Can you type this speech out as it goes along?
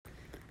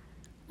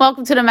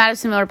Welcome to the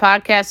Madison Miller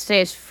Podcast. Today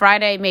is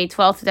Friday, May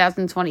 12th,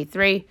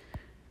 2023.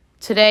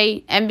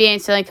 Today, NBA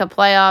and Stanley Cup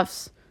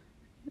playoffs,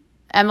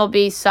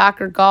 MLB,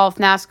 soccer, golf,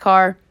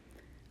 NASCAR,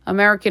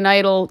 American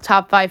Idol,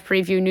 top 5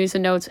 preview, news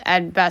and notes,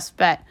 and best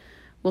bet.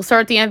 We'll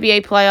start the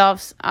NBA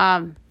playoffs.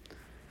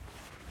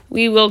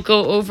 We will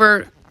go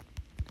over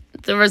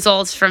the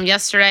results from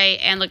yesterday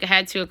and look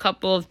ahead to a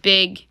couple of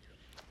big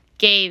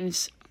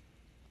games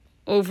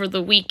over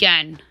the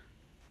weekend.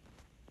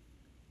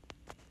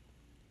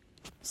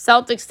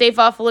 Celtics stave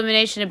off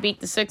elimination and beat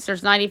the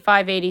Sixers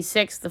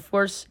 95-86 to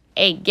force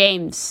a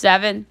Game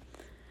 7.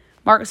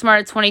 Marcus Smart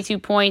had 22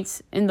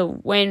 points in the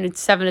win with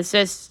 7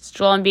 assists.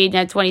 Joel Embiid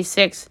had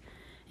 26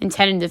 and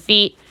 10 in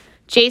defeat.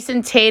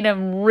 Jason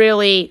Tatum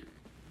really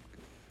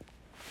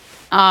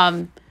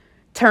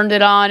turned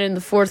it on in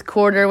the fourth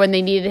quarter when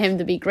they needed him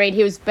to be great.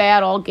 He was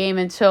bad all game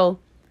until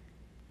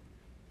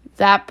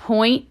that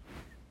point.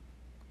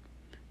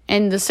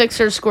 And the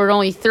Sixers scored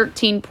only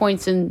 13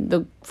 points in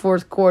the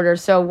fourth quarter.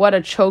 So what a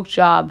choke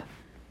job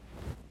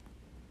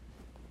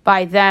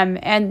by them.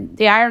 And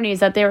the irony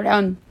is that they were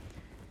down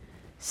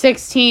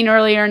 16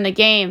 earlier in the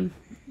game,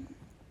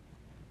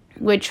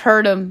 which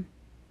hurt them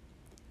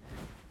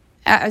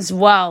as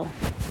well.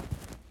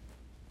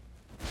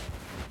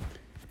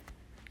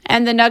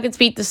 And the Nuggets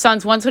beat the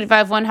Suns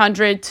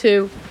 125-100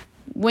 to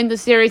win the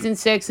series in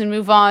 6 and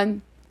move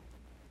on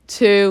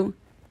to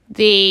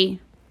the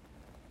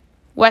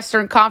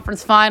Western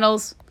Conference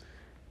Finals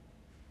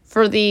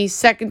for the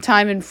second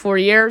time in 4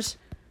 years.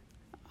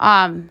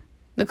 Nikola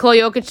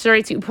Jokic,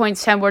 32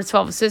 points, 10 boards,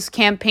 12 assists.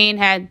 Campaign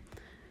had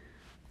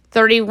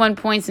 31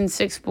 points and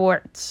 6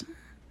 boards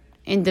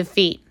in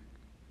defeat.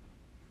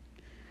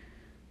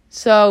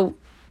 So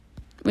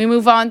we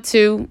move on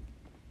to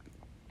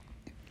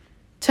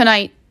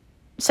tonight,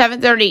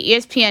 7:30,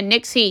 ESPN,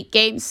 Knicks Heat,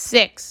 Game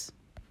 6.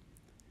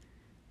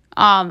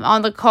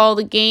 On the call,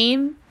 the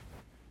game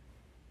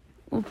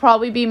will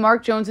probably be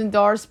Mark Jones and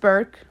Doris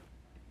Burke,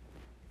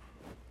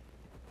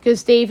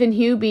 because Dave and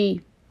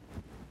Hubie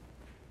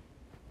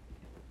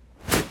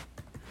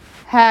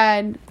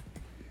had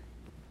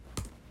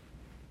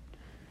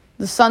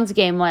the Suns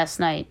game last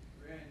night.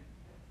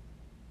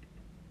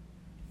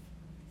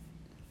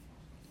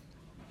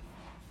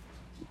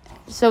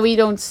 So we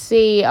don't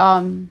see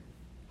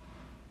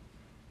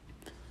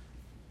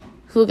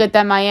who'll get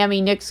that Miami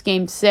Knicks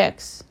Game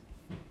 6.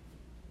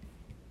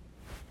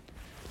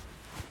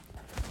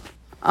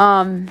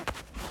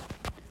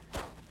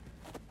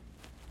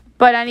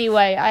 But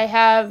anyway, I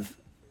have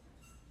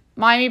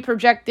Miami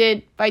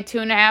projected by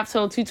 2.5,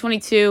 total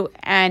 222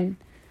 and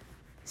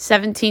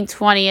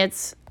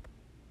 17/20.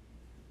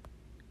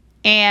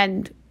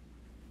 And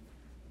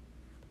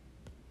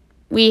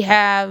we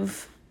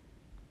have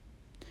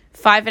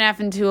 5.5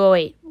 and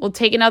 208. We'll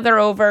take another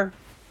over.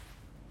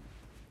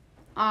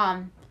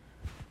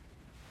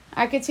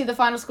 I could see the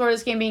final score of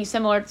this game being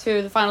similar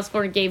to the final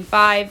score in Game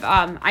 5.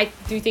 I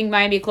do think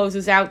Miami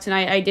closes out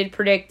tonight. I did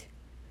predict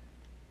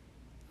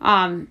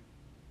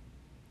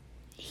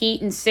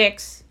Heat in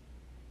 6.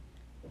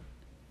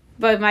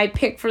 But my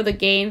pick for the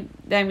game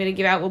that I'm going to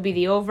give out will be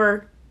the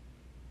over.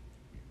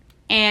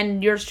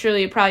 And yours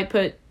truly would probably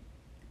put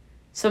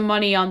some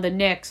money on the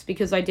Knicks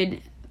because I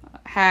did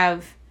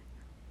have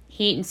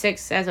Heat in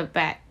 6 as a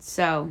bet.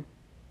 So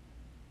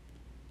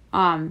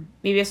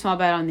maybe a small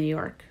bet on New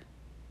York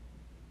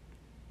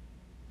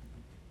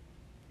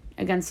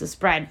against the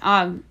spread.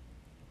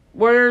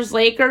 Warriors,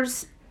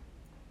 Lakers,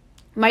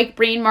 Mike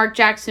Breen, Mark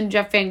Jackson,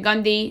 Jeff Van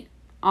Gundy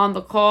on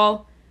the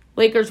call.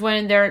 Lakers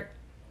winning, they're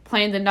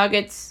playing the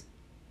Nuggets,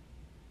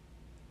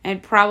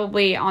 and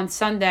probably on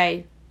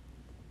Sunday.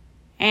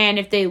 And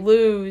if they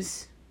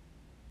lose,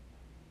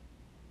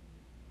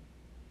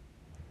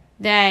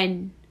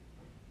 then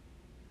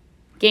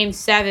Game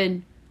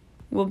 7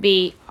 will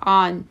be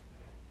on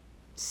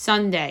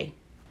Sunday.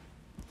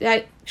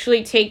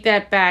 Actually, take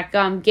that back.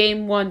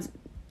 Game 1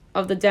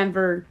 of the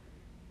Denver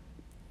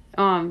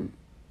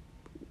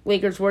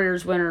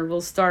Lakers-Warriors winner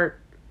will start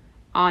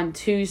on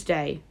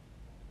Tuesday.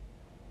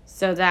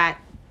 So that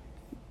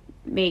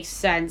makes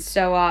sense.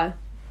 So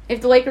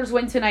if the Lakers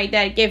win tonight,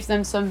 that gives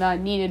them some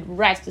needed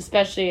rest,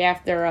 especially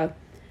after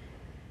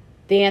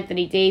the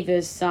Anthony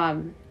Davis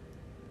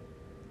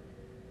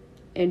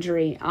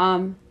injury.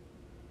 But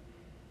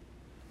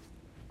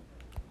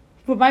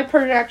my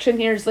projection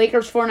here is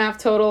Lakers 4.5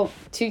 total,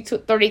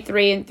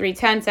 233 and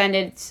 3/10, and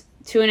it's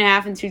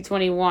 2.5 and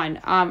 221.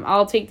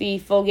 I'll take the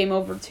full game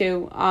over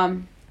too.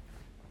 I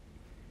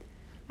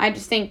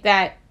just think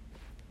that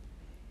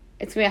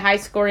it's going to be a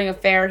high-scoring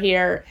affair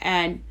here,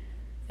 and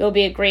it'll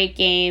be a great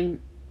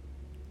game.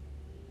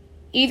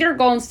 Either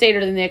Golden State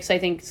or the Knicks, I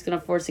think, is going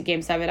to force a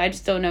Game 7. I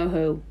just don't know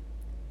who.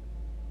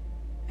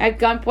 At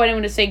gunpoint, I'm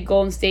going to say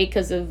Golden State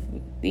because of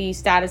the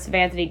status of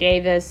Anthony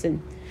Davis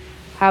and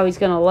how he's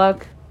going to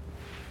look.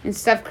 And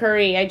Steph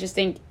Curry, I just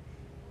think,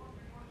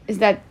 is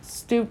that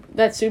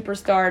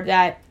superstar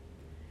that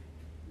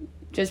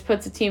just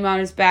puts a team on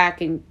his back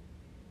and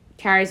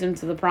carries them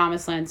to the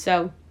promised land.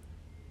 So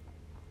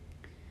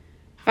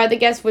if I had to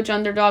guess which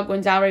underdog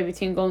wins outright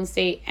between Golden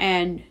State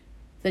and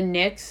the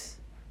Knicks,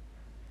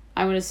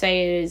 I'm going to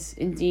say it is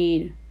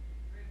indeed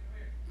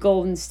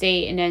Golden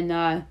State, and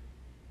then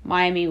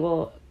Miami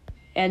will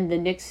end the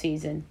Knicks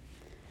season.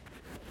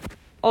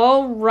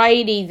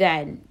 Alrighty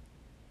then.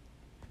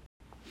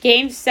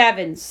 Game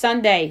 7,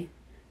 Sunday,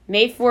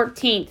 May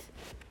 14th.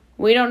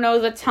 We don't know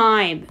the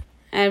time,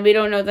 and we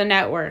don't know the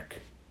network.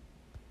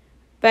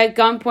 But at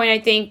gunpoint, I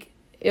think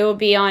it will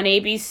be on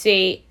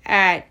ABC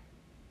at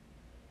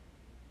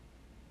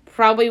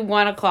probably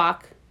 1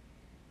 o'clock.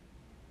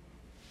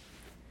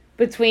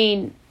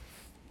 Between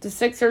the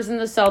Sixers and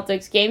the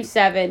Celtics, Game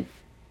 7.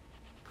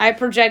 I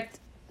project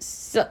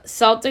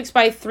Celtics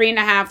by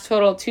 3.5,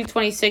 total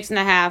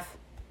 226.5.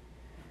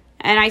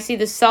 And I see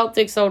the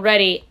Celtics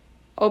already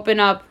open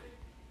up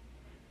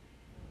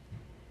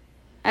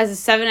as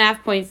a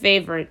 7.5 point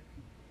favorite,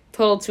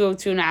 total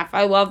 202.5.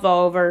 I love the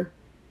over.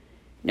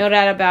 No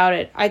doubt about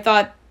it. I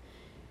thought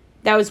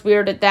that was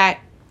weird that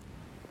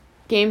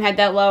game had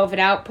that low of an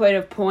output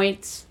of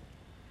points.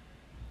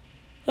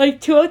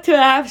 Like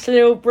 202.5, so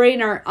they will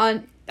brainer.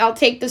 I'll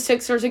take the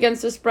Sixers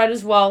against the spread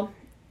as well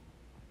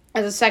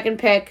as a second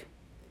pick.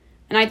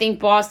 And I think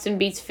Boston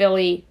beats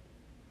Philly,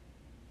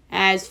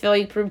 as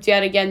Philly proved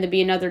yet again to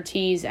be another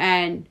tease.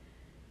 And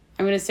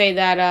I'm going to say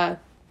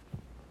that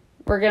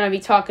we're going to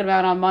be talking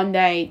about on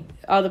Monday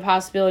the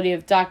possibility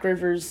of Doc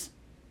Rivers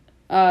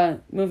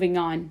moving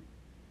on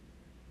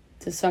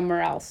to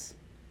somewhere else.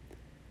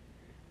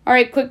 All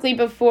right, quickly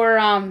before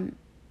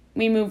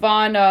we move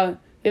on,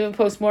 we have a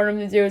postmortem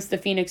to do. It's the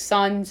Phoenix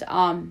Suns.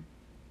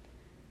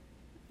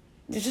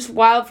 It's just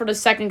wild for the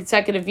second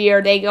consecutive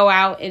year. They go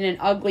out in an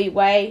ugly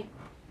way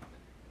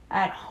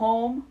at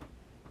home.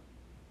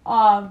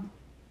 I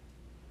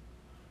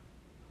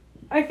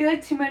feel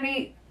like too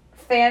many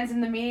fans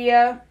in the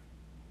media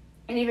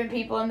and even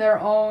people in their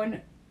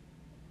own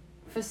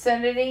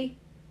vicinity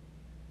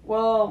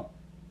will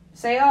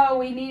say, oh,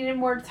 we needed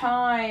more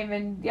time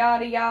and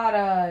yada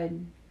yada.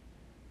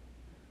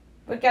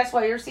 But guess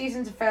what? Your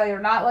season's a failure.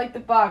 Not like the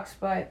Bucks,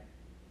 but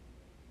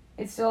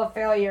it's still a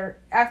failure.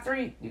 After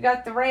you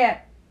got Durant,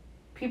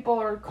 people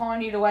are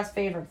calling you the West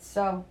favorites.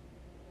 So,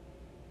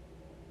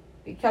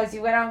 because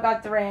you went out and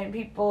got Durant,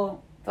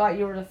 people thought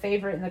you were the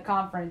favorite in the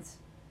conference,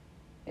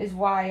 is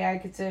why I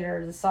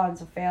consider the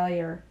Suns a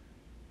failure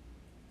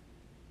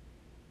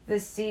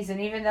this season,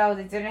 even though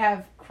they didn't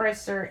have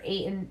Chris or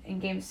Ayton in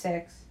Game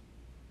 6.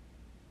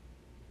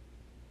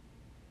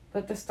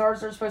 But the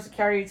stars are supposed to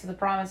carry you to the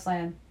promised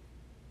land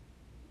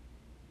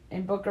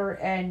in Booker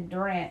and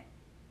Durant.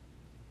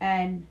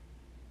 And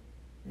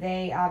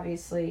they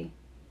obviously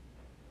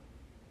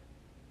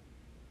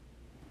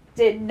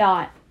did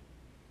not.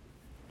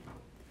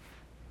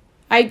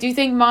 I do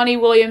think Monty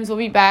Williams will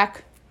be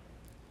back.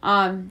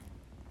 I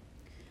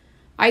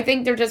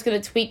think they're just going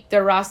to tweak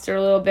their roster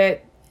a little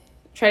bit,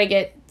 try to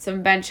get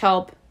some bench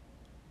help.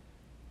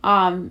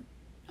 I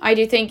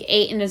do think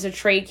Ayton is a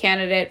trade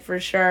candidate for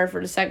sure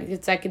for the second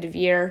consecutive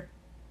year,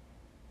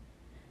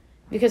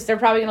 because they're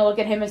probably going to look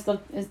at him as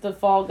the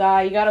fall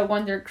guy. You got to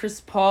wonder,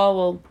 Chris Paul,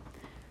 will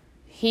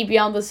he be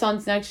on the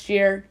Suns next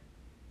year?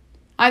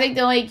 I think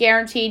the only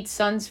guaranteed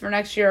Suns for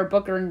next year are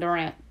Booker and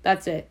Durant.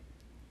 That's it.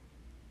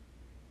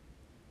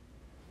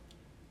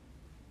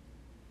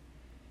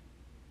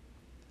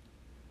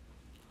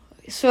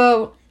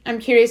 So I'm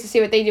curious to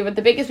see what they do. But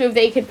the biggest move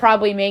they could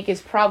probably make is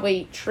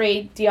probably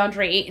trade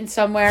DeAndre Ayton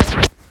somewhere.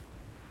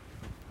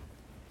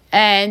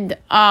 And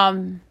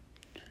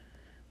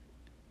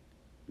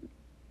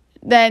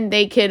then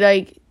they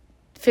could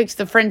fix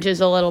the fringes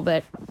a little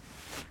bit.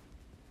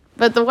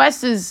 But the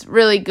West is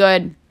really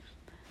good,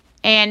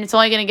 and it's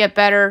only going to get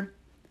better.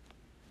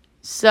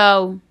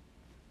 So,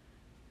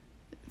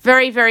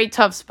 very, very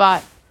tough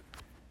spot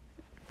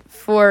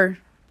for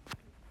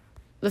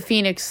the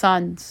Phoenix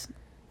Suns.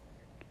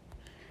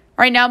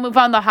 Right now, move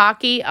on to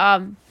hockey.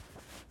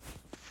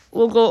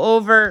 We'll go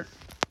over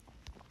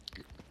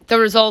the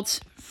results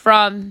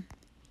from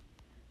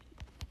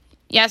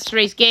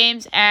yesterday's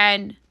games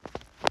and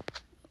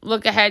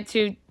look ahead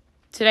to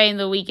today and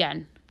the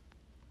weekend.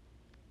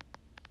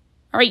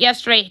 All right,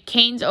 yesterday,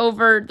 Canes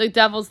over the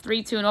Devils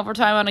 3-2 in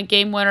overtime on a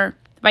game winner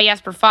by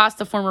Jesper Fast,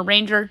 the former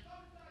Ranger.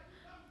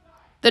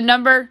 The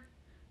number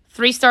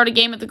 3 started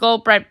game at the goal.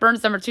 Brett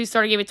Burns, number 2,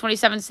 started game with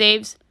 27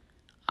 saves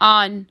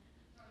on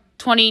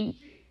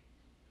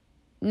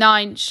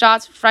 29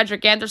 shots.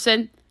 Frederick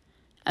Anderson.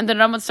 And the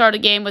number 1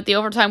 started the game with the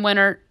overtime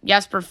winner,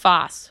 Jesper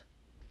Fast.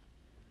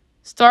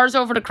 Stars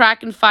over the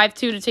Kraken 5-2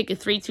 to take a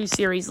 3-2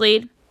 series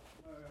lead.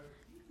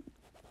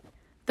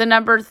 The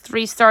number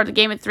 3 started the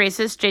game with 3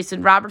 assists,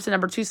 Jason Robertson.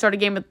 Number 2 started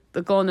the game with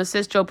the goal and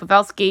assist, Joe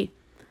Pavelski.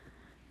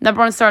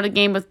 Number 1 started the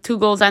game with 2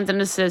 goals and an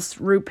assist,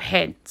 Roop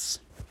Hintz.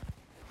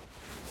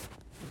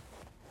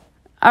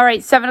 All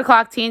right, 7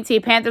 o'clock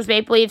TNT, Panthers,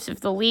 Maple Leafs.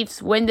 If the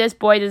Leafs win this,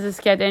 boy, does this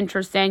get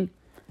interesting.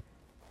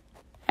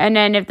 And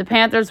then if the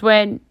Panthers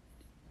win,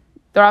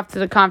 they're off to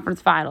the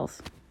conference finals.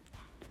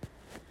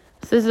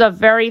 So this is a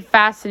very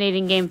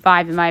fascinating Game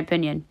 5, in my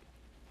opinion.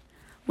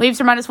 Leafs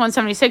are minus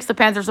 176. The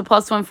Panthers are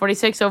plus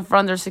 146. Over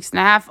under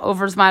 6.5.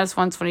 Overs minus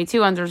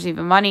 122. Unders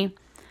even money.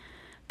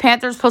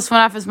 Panthers plus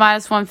 1.5 is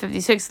minus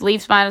 156.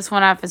 Leafs minus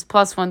 1.5 is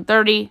plus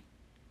 130.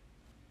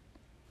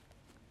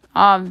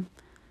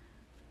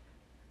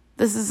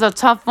 This is a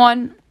tough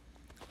one.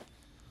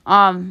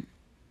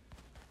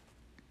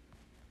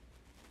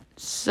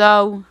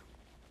 So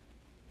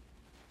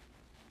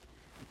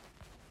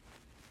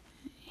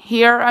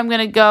here I'm going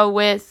to go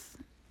with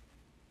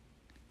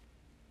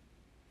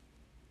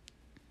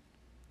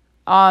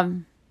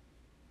under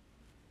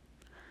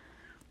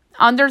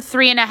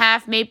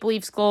 3.5 Maple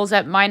Leafs goals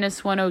at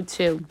minus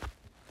 102.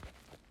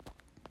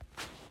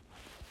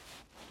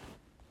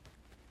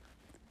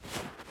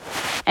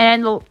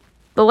 And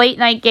the late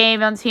night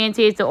game on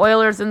TNT is the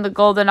Oilers and the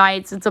Golden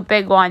Knights. It's a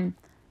big one.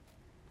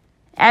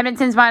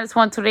 Edmonton's minus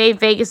 128.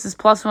 Vegas is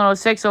plus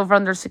 106. Over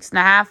under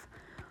 6.5.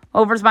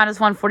 Overs minus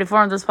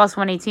 144. Unders plus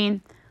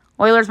 118.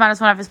 Oilers minus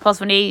 1.5 is plus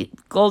 180.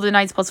 Golden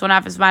Knights plus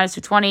 1.5 is minus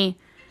 220.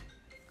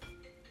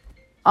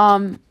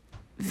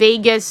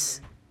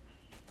 Vegas.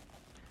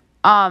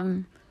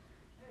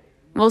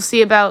 We'll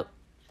see about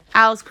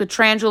Alex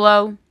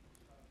Pietrangelo.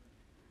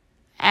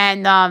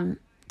 And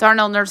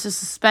Darnell Nurse is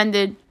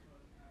suspended.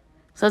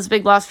 So that's a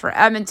big loss for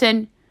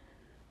Edmonton.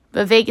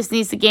 But Vegas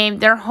needs the game.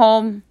 They're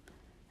home.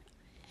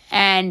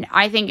 And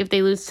I think if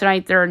they lose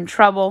tonight, they're in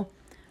trouble.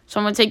 So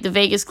I'm going to take the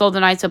Vegas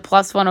Golden Knights at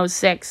plus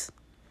 106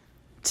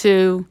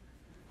 to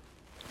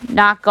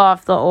knock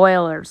off the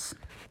Oilers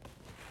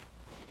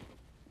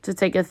to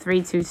take a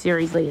 3-2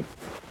 series lead.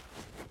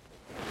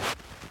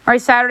 All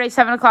right, Saturday,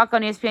 7 o'clock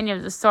on ESPN, you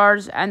have the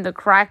Stars and the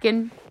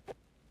Kraken.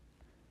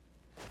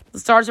 The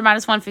Stars are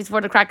minus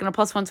 154. The Kraken are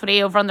plus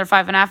 128. Over under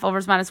 5.5.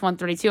 Overs minus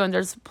 132. And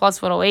there's plus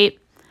 108.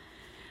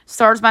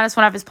 Stars minus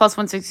 1.5 is plus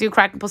 162.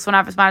 Kraken plus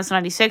 1.5 is minus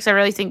 196. I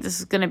really think this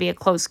is going to be a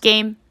close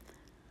game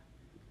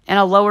and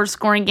a lower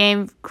scoring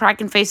game.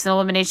 Kraken face an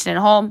elimination at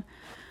home.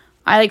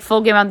 I like full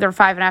game under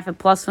 5.5 at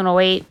plus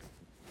 108.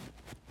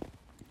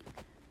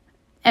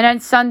 And then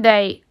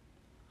Sunday,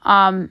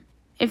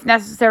 if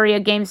necessary, a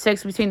game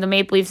 6 between the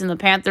Maple Leafs and the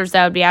Panthers.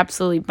 That would be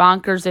absolutely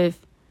bonkers if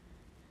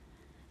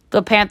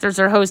the Panthers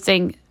are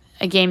hosting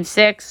a game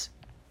 6.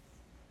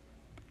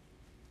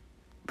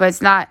 But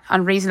it's not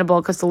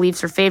unreasonable because the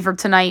Leafs are favored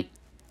tonight.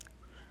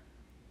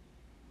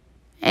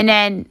 And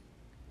then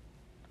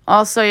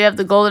also you have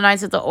the Golden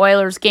Knights at the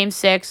Oilers, game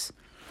 6.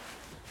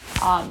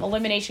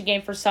 Elimination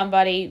game for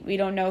somebody. We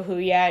don't know who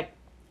yet.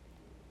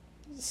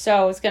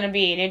 So it's going to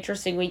be an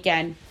interesting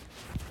weekend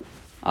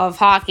of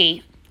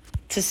hockey,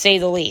 to say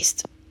the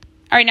least.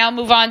 All right, now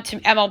we'll move on to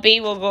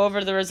MLB. We'll go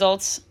over the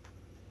results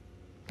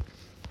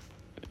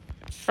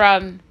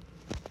from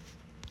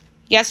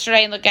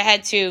yesterday and look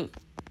ahead to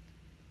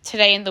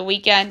today and the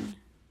weekend.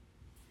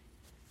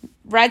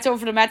 Reds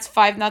over the Mets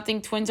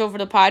 5-0. Twins over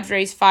the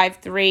Padres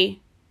 5-3.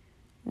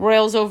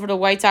 Royals over the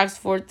White Sox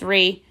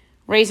 4-3.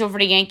 Rays over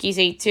the Yankees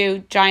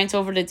 8-2. Giants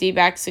over the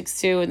D-backs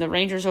 6-2. And the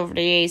Rangers over the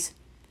A's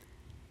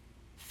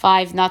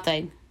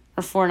 5-0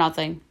 or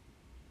 4-0.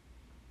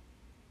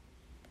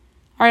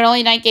 All right,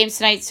 only night games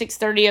tonight.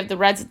 6:30 of the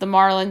Reds at the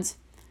Marlins.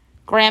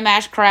 Graham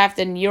Ashcraft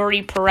and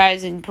Yuri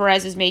Perez. And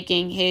Perez is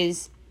making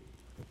his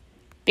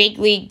big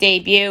league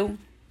debut.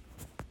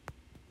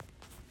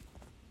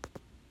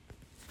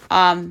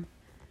 The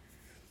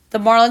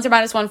Marlins are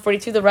minus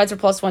 142. The Reds are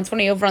plus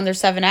 120. Over under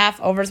 7.5.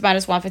 Overs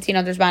minus 115.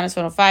 Unders minus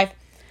 105.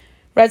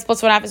 Reds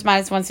plus 1.5 is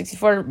minus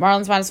 164.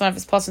 Marlins minus 1.5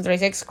 is plus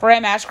 136.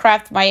 Graham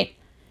Ashcraft might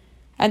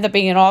end up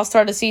being an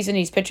all-star this season.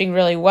 He's pitching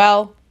really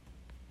well.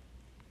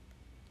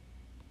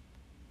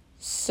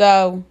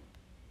 So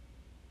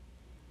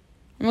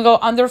I'm going to go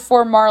under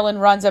 4 Marlin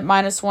runs at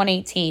minus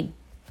 118.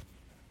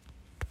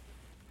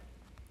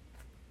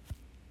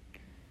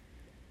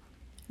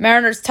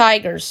 Mariners,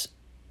 Tigers.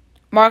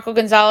 Marco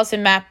Gonzalez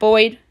and Matt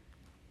Boyd.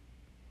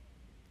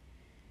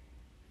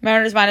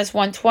 Mariners minus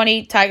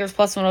 120. Tigers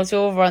plus 102.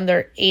 Over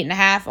under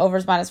 8.5.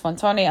 Overs minus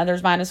 120.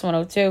 Unders minus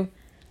 102.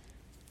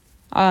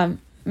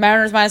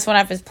 Mariners minus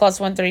 1.5 is plus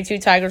 132.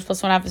 Tigers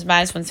plus 1.5 is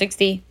minus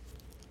 160.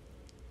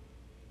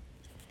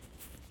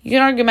 You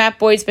can argue Matt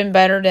Boyd's been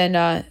better than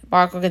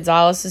Marco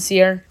Gonzalez this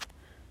year,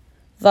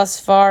 thus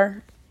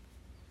far.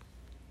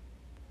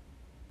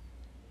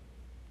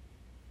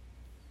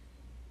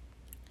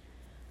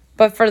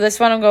 But for this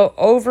one, I'll go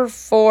over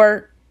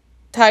 4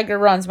 Tiger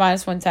runs,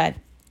 minus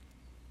 110.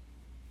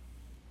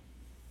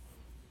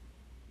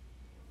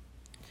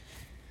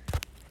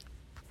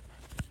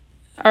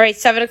 All right,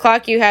 7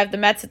 o'clock, you have the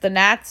Mets at the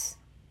Nats.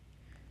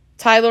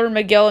 Tyler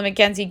McGill and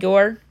Mackenzie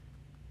Gore.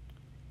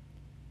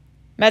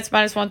 Mets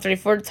minus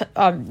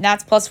 134.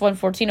 Nats plus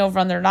 114. Over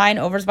under 9.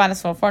 Overs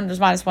minus 104.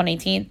 Unders minus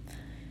 118.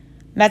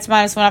 Mets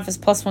minus 1.5 is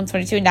plus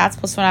 122. Nats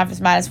plus 1.5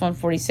 is minus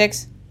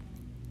 146.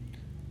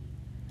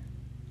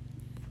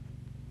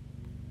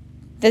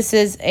 This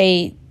is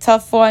a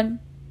tough one.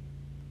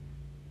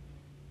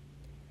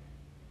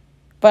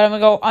 But I'm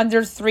going to go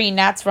under 3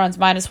 Nats runs,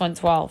 minus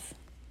 112.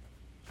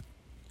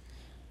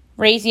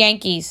 Rays,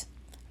 Yankees.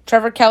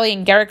 Trevor Kelly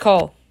and Garrett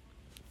Cole.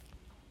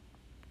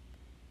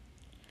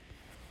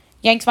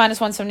 Yanks minus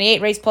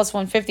 178. Rays plus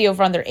 150.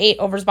 Over under 8.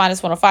 Overs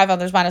minus 105.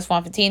 Unders minus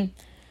 115.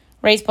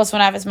 Rays plus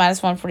 1/2 is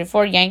minus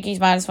 144. Yankees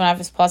minus 1/2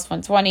 is plus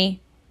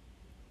 120.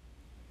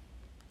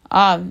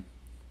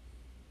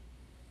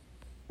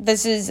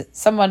 This is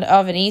somewhat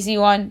of an easy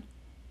one.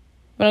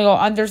 I'm going to go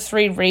under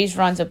 3 Rays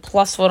runs at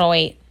plus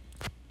 108.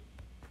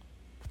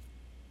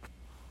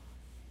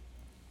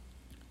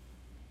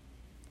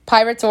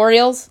 Pirates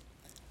Orioles.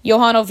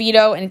 Johan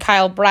Oviedo and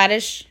Kyle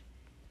Bradish.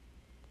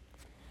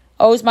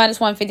 O's minus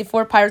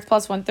 154. Pirates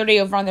plus 130.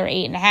 Over under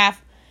 8.5.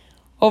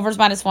 Overs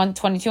minus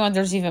 122.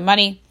 Unders even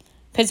money.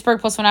 Pittsburgh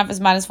plus 1/2 is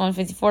minus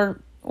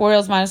 154.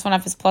 Orioles minus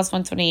 1/2 is plus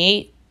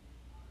 128.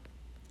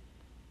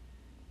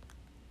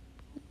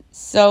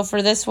 So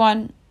for this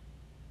one,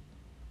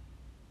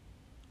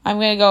 I'm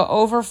going to go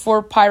over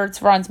 4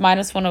 Pirates runs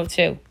minus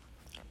 102.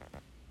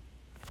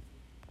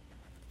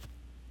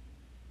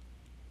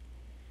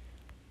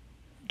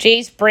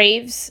 Jays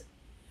Braves,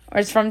 or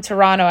it's from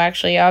Toronto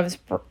actually.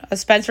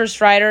 Spencer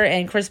Strider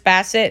and Chris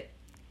Bassett.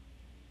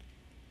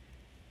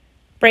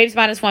 Braves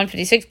minus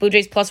 156. Blue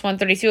Jays plus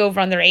 132.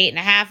 Over under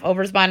 8.5.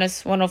 Overs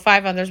minus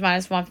 105. Unders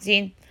minus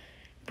 115.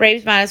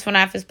 Braves minus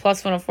 1/2 is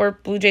plus 104.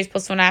 Blue Jays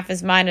plus 1/2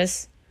 is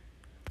minus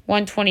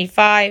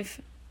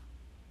 125.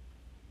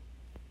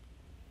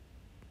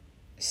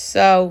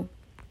 So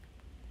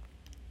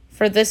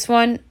for this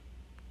one,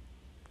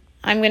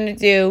 I'm going to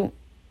do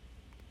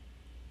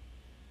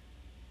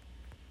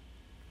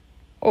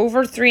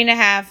over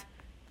 3.5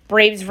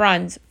 Braves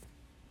runs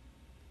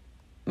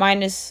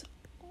minus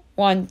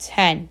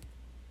 110.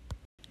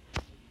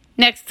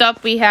 Next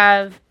up, we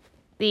have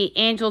the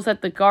Angels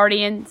at the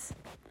Guardians.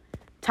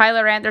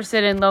 Tyler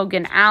Anderson and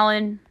Logan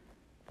Allen.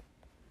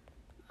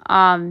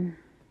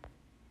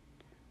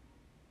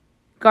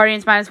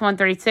 Guardians minus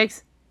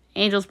 136.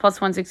 Angels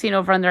plus 116.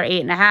 Over under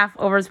 8.5.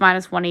 Overs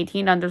minus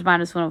 118. Unders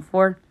minus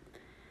 104.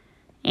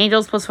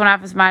 Angels plus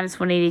 1/2 is minus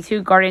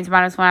 182. Guardians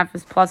minus 1/2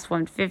 is plus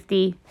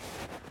 150.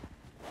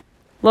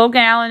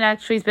 Logan Allen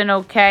actually has been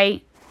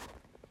okay.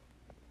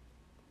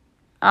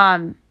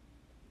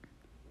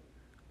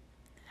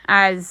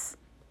 As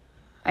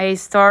a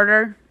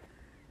starter.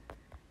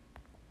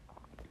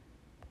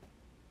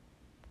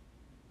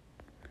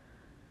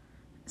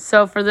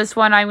 So for this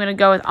one, I'm going to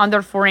go with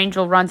under 4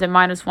 Angel runs at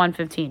minus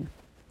 115.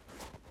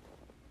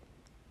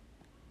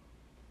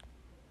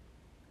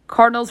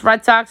 Cardinals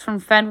Red Sox from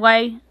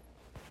Fenway.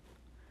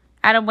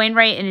 Adam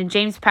Wainwright and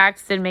James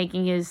Paxton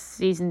making his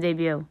season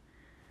debut.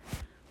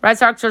 Red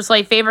Sox are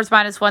slight favorites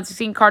minus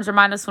 116. Cards are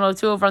minus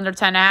 102. Over under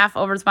 10.5.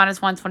 Overs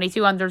minus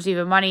 122. Unders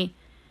even money.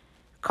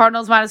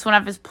 Cardinals minus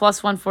 1/2 is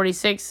plus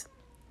 146.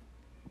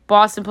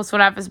 Boston plus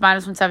 1/2 is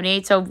minus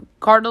 178. So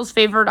Cardinals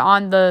favored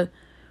on the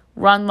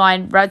run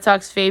line. Red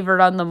Sox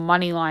favored on the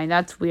money line.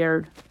 That's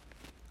weird.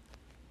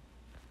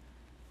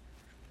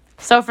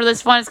 So for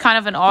this one, it's kind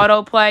of an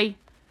auto play.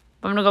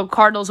 But I'm going to go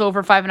Cardinals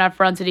over 5.5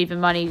 runs at even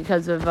money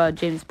because of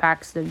James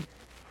Paxton.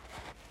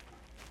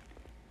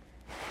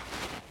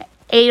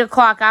 8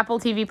 o'clock, Apple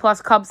TV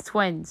Plus Cubs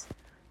Twins.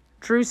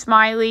 Drew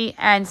Smyly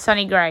and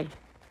Sonny Gray.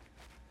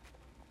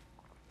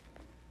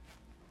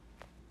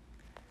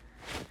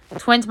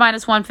 Twins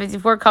minus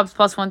 154, Cubs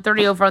plus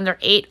 130, over under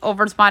 8,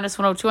 overs minus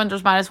 102,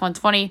 unders minus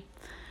 120.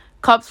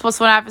 Cubs plus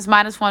 1/2 is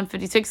minus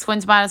 156,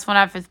 Twins minus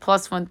 1/2 is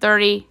plus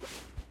 130.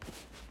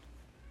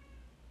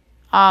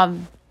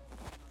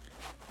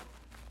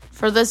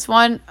 For this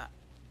one,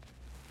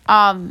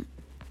 I'm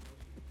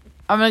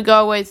going to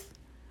go with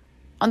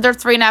under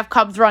 3.5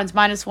 Cubs runs,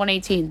 minus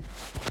 118.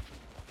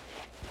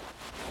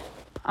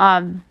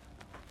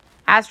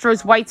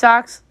 Astros White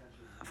Sox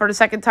for the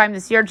second time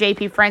this year,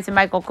 JP France and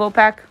Michael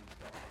Kopech.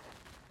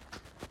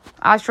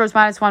 Astros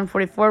minus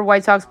 144,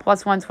 White Sox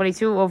plus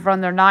 122, over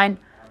under 9.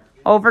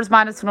 Overs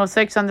minus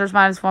 106, unders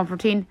minus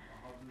 114.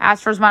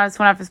 Astros minus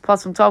 1/2 is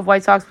plus 112,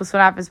 White Sox plus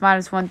 1/2 is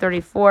minus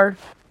 134.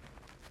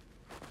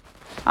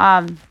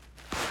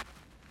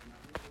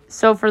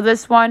 So for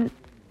this one,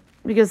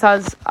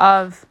 because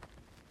of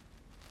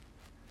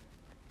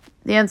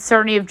the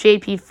uncertainty of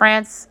JP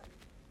France,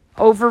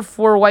 over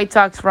 4 White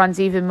Sox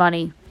runs, even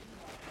money.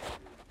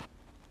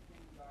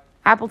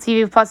 Apple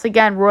TV Plus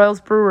again,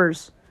 Royals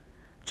Brewers.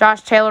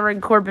 Josh Taylor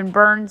and Corbin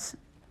Burns.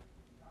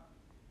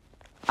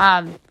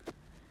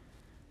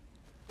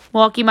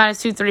 Milwaukee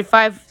minus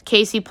 235.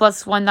 Casey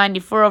plus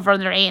 194, over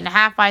under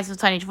 8.5, minus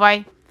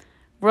 125.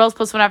 Royals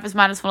plus 1/2 is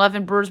minus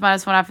 111. Brewers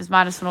minus 1/2 is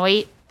minus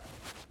 108.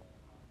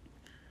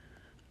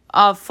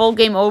 Full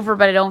game over,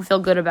 but I don't feel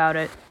good about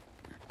it.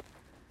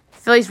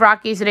 Phillies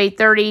Rockies at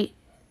 8:30.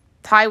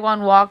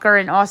 Taijuan Walker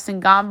and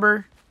Austin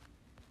Gomber.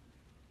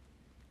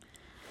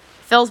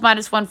 Phils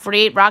minus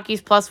 148.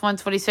 Rockies plus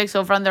 126,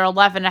 over under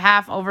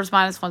 11.5. Overs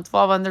minus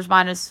 112. Unders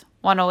minus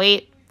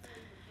 108.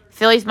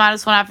 Phillies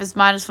minus 1/2 is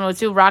minus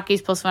 102.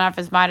 Rockies plus 1/2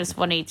 is minus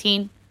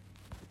 118.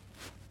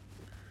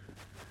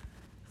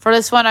 For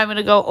this one, I'm going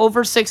to go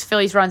over 6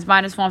 Phillies runs,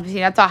 minus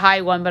 115. That's a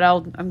high one, but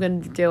I'm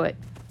going to do it.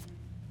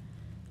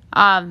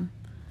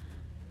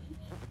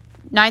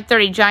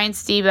 9:30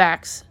 Giants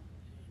D-backs.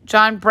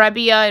 John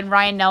Brebbia and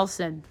Ryan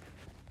Nelson.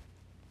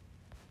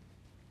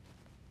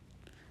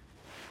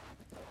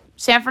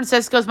 San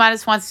Francisco's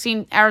minus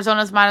 116.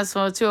 Arizona's minus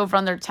 102. Over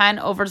under 10.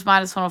 Overs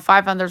minus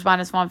 105. Unders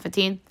minus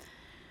 115.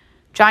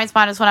 Giants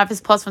minus 1/2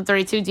 is plus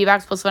 132.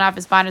 D-backs plus 1/2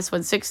 is minus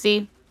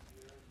 160.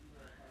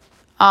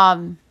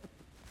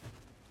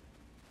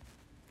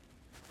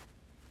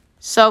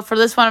 So for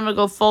this one, I'm going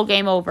to go full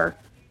game over.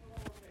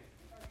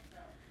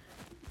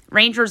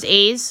 Rangers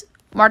A's.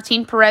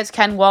 Martin Perez,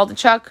 Ken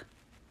Waldichuk.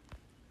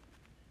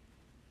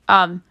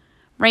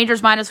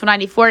 Rangers minus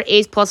 194.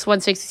 A's plus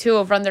 162.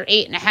 Over under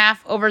 8.5.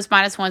 Overs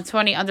minus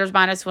 120. Unders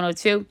minus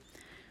 102.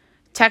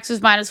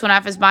 Texas minus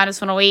 1/2 is minus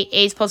 108.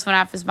 A's plus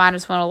 1/2 is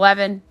minus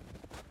 111.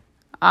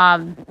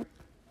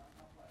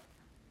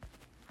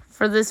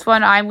 For this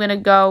one, I'm going to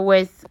go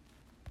with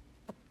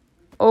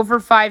over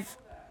 5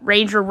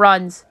 Ranger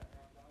runs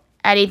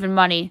at even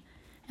money.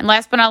 And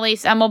last but not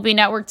least, MLB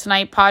Network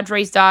tonight,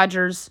 Padres,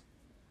 Dodgers,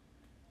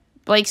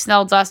 Blake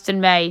Snell,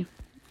 Dustin May.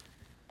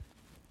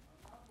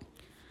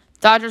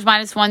 Dodgers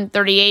minus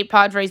 138,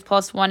 Padres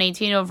plus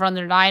 118, over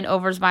under 9,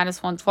 overs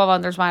minus 112,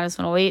 unders minus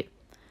 108.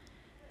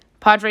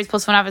 Padres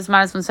plus 1/2 is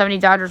minus 170,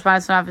 Dodgers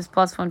minus 1/2 is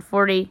plus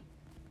 140.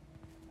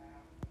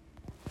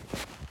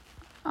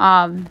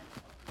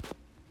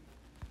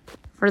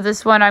 For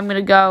this one, I'm going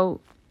to go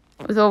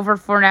with over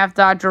 4.5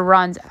 Dodger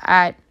runs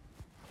at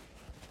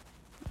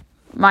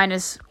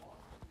minus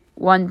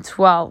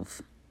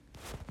 112.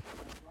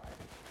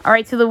 All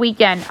right, to the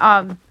weekend.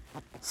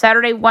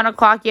 Saturday, 1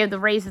 o'clock, you have the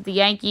Rays at the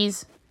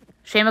Yankees.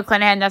 Shane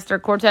McClanahan, Nestor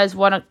Cortez,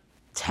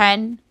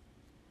 1:10.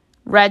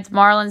 Reds,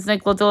 Marlins,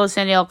 Nick Lodolo,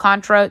 Sandy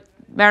Alcantara.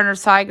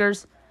 Mariners,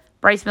 Tigers.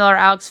 Bryce Miller,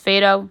 Alex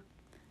Fado.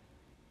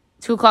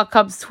 2 o'clock,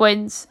 Cubs,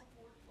 Twins.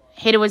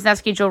 Hayden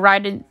Wisniewski, Joe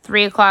Ryden.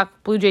 3 o'clock,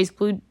 Braves,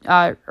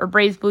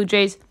 Blue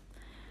Jays.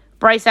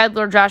 Bryce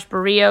Edler, Josh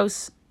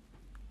Barrios.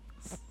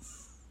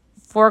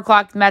 4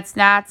 o'clock, Mets,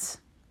 Nats.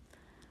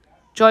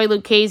 Joey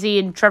Lucchese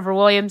and Trevor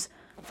Williams.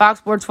 Fox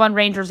Sports 1,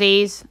 Rangers,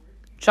 A's.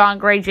 John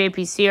Gray,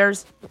 JP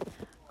Sears.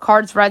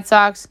 Cards, Red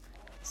Sox.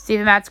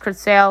 Steven Matz, Chris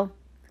Sale.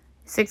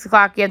 6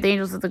 o'clock, you have the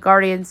Angels at the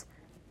Guardians.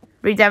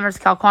 Reed Demers,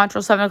 Cal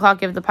Quantrill. 7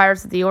 o'clock, you have the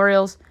Pirates at the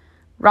Orioles.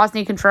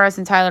 Rosny Contreras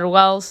and Tyler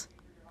Wells.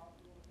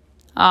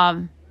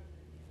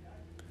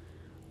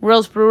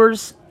 Royals,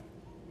 Brewers.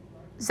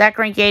 Zach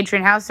Greinke,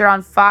 Adrian House. They're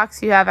on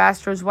Fox. You have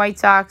Astros, White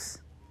Sox.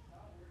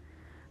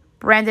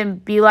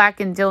 Brandon Bielak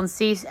and Dylan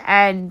Cease.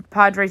 And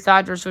Padres,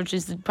 Dodgers, which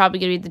is probably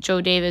going to be the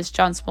Joe Davis,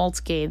 John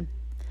Smoltz game.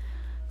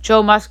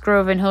 Joe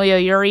Musgrove and Julio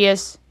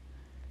Urias.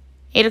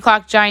 8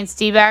 o'clock, Giants,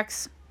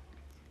 D-backs.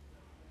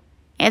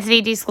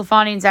 Anthony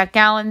DeSclafani and Zach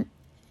Gallen.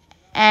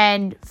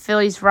 And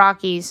Phillies,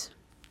 Rockies.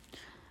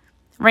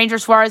 Ranger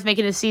Suarez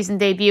making his season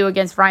debut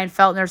against Ryan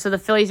Feltner. So the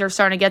Phillies are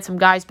starting to get some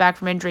guys back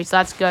from injury, so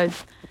that's good.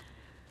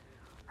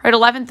 All right,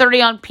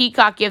 11:30 on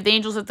Peacock, you have the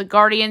Angels at the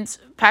Guardians.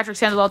 Patrick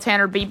Sandoval,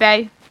 Tanner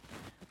Bebe.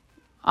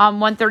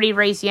 1:30,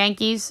 Rays,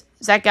 Yankees.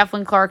 Zach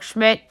Eflin, Clark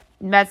Schmidt.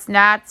 Mets,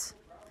 Nats.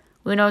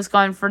 Luno's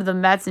going for the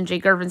Mets, and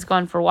Jake Irvin's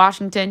going for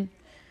Washington.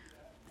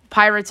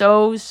 Pirates,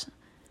 O's.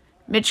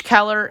 Mitch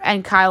Keller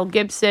and Kyle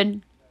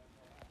Gibson.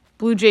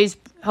 Blue Jays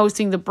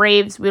hosting the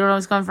Braves. We don't know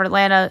who's going for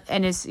Atlanta,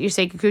 and it's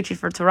Yusei Kikuchi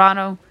for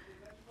Toronto.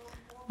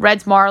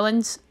 Reds,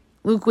 Marlins.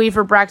 Luke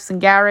Weaver, Braxton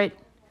Garrett.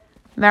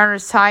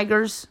 Mariners,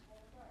 Tigers.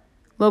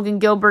 Logan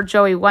Gilbert,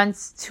 Joey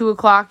Wentz. 2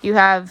 o'clock, you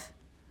have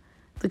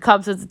the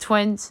Cubs at the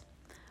Twins.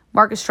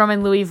 Marcus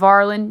Stroman, Louis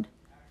Varland.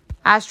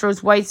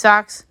 Astros, White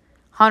Sox.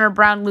 Hunter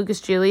Brown,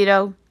 Lucas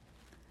Giolito.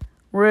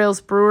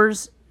 Royals,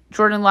 Brewers.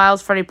 Jordan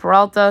Lyles, Freddie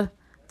Peralta.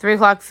 3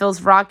 o'clock,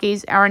 Phil's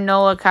Rockies. Aaron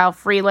Nola, Kyle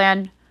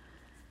Freeland.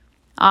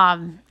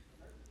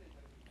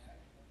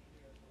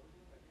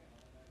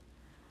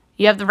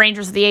 You have the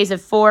Rangers at the A's at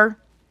 4.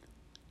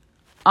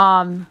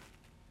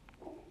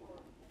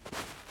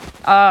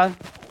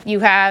 You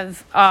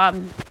have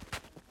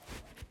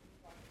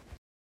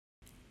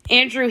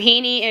Andrew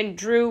Heaney and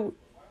Drew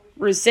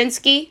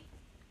Rucinski.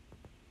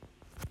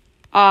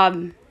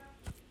 And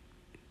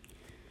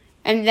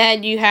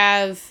then you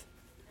have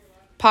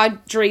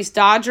Padres,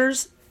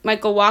 Dodgers,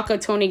 Michael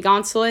Wacha, Tony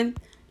Gonsolin.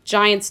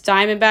 Giants,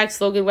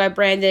 Diamondbacks, Logan Webb,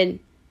 Brandon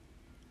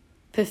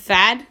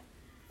Pifad.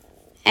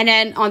 And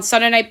then on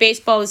Sunday Night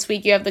Baseball this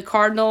week, you have the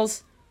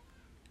Cardinals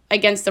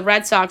against the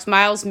Red Sox,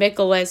 Miles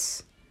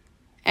Mikolas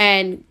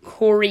and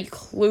Corey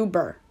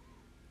Kluber,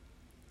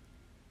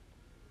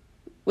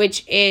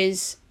 which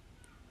is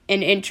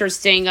an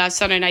interesting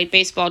Sunday Night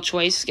Baseball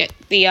choice. Get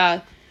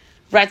the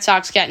Red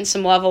Sox getting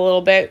some love a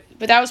little bit,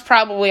 but that was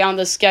probably on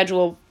the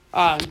schedule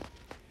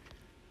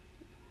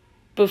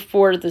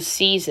before the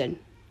season.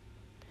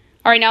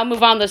 All right, now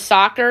move on to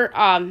soccer.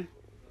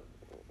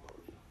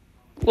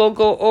 We'll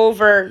go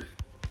over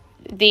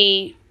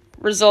the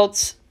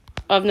results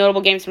of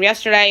notable games from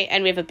yesterday,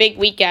 and we have a big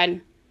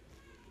weekend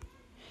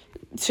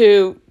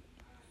to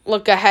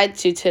look ahead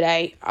to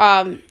today.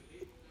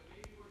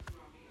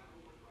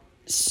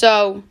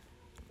 So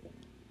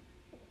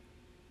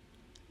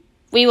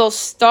we will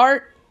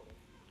start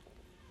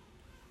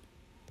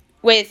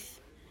with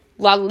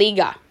La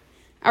Liga.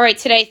 All right,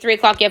 today, 3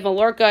 o'clock, you have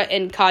Mallorca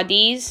and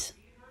Cadiz.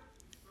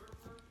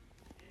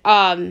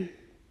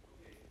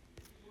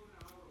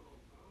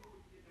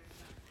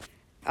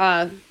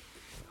 Mallorca's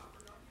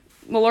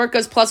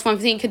plus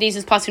 115. Cadiz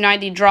is plus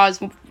 290. Draws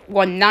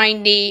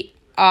 190.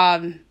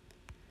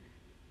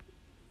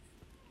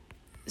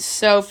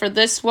 So for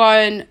this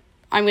one,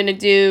 I'm going to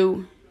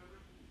do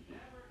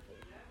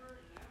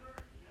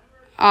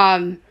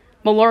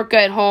Mallorca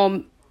at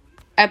home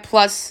at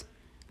plus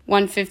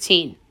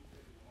 115.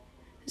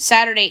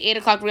 Saturday, 8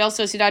 o'clock, Real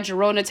Sociedad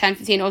Girona,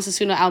 10:15,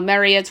 Osasuna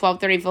Almeria,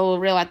 12:30,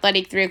 Villarreal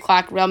Athletic, 3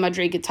 o'clock, Real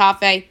Madrid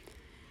Getafe.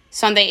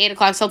 Sunday, 8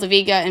 o'clock, Celta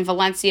Vigo and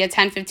Valencia,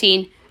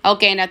 10:15,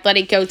 Elche and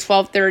Atletico,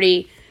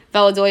 12:30,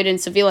 Valladolid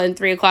and Sevilla, and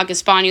 3 o'clock,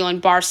 Espanyol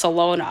and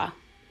Barcelona.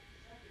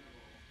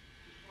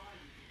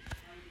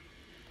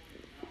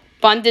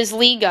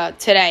 Bundesliga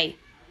today,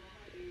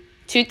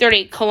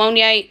 2:30,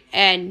 Cologne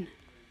and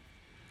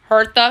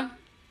Hertha.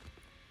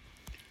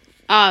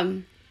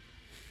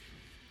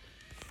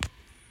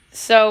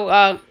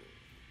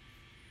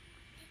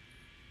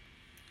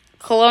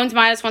 Cologne's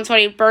minus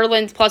 120,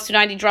 Berlin's plus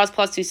 290, draws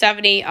plus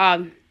 270.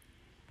 I'm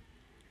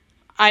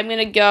going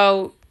to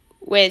go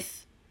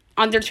with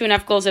under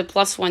 2.5 goals at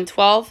plus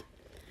 112. All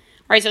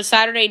right, so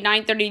Saturday,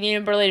 9:30,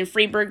 Union Berlin and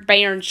Freiburg,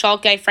 Bayern and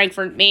Schalke,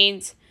 Frankfurt,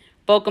 Mainz,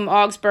 Bochum,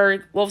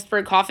 Augsburg,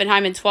 Wolfsburg,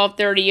 Hoffenheim, and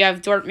 12:30, you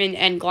have Dortmund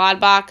and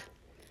Gladbach.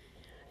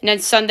 And then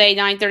Sunday,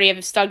 9:30, you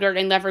have Stuttgart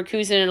and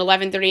Leverkusen, and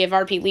 11:30, you have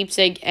RP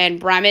Leipzig and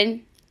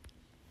Bremen.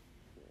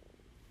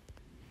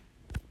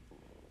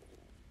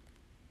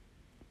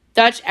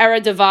 Dutch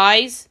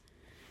Eredivisie.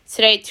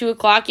 Today at 2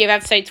 o'clock, you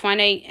have FC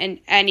Twente and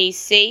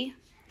NEC.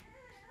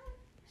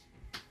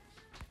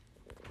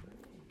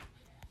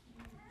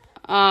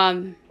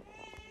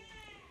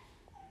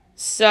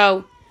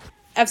 So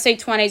FC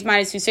Twente is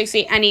minus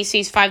 260.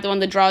 NEC is 5-1.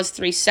 The draw is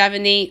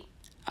 370.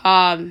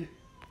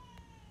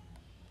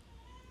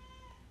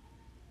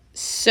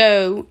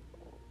 So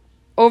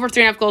over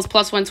 3.5 goals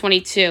plus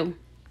 122.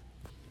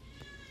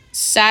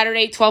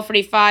 Saturday,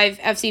 12:45.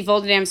 FC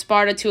Volendam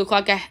Sparta, 2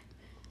 o'clock.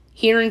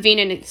 Heerenveen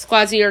and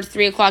Excelsior,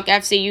 3 o'clock.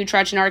 FC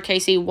Utrecht and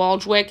RKC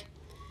Waldwick.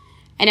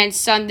 And then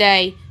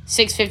Sunday,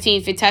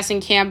 6:15. Vitesse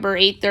and Camber,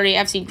 8:30.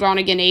 FC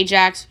Groningen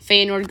Ajax.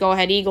 Feyenoord Go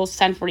Ahead Eagles,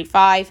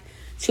 10:45.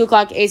 2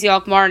 o'clock, AZ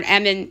Alkmaar and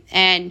Emmen,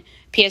 and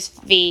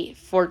PSV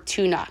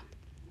Fortuna.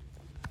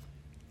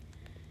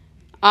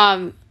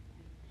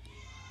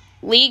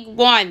 League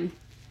One.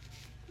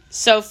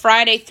 So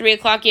Friday, 3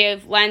 o'clock, you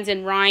have Lens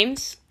and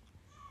Reims.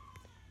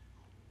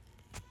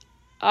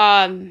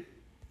 For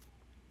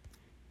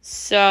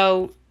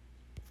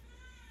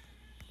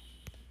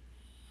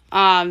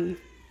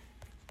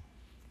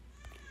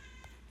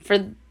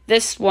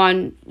this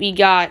one, we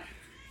got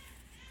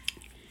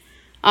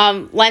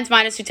Lens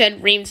minus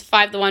 210, Reims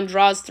 5-1,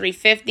 draws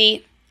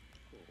 350.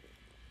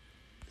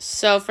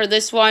 So for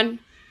this one,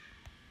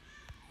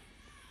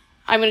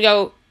 I'm going to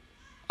go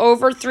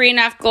over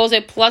 3.5 goals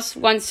at plus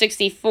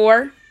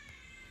 164.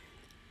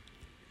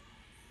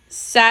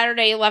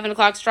 Saturday, 11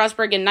 o'clock,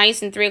 Strasbourg and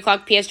Nice, and 3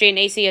 o'clock, PSG and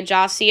AC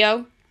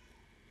Ajaccio.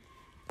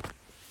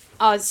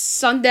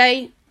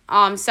 Sunday,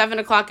 7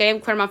 o'clock a.m.,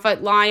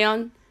 Clermont-Foot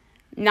Lyon.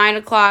 9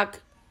 o'clock,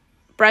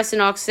 Brest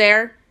and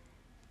Auxerre.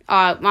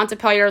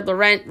 Montpellier,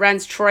 Laurent,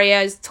 Rennes,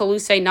 Troyes,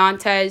 Toulouse,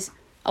 Nantes.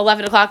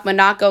 11 o'clock,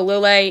 Monaco,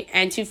 Lille,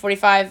 and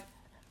 2:45,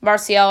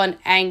 Marseille and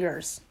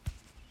Angers.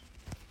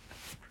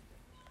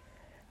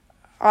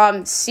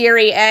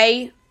 Serie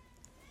A,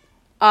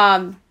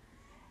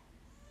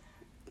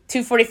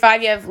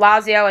 2:45, you have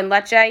Lazio and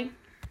Lecce.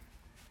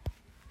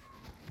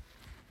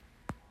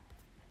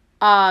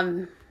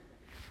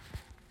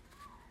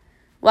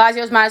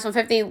 Lazio's minus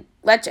 150,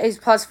 Lecce's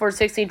plus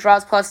 460,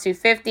 draws plus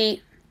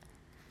 250.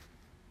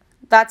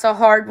 That's a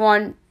hard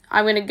one.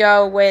 I'm going to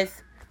go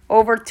with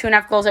over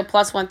 2.5 goals at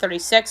plus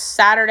 136.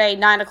 Saturday,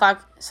 9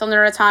 o'clock,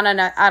 Salernitana and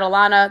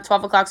Atalanta.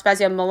 12 o'clock,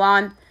 Spezia and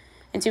Milan.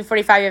 And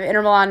 2:45, you have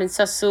Inter Milan and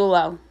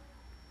Sassuolo.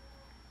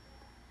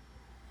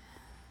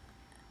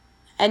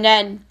 And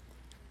then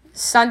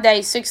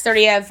Sunday,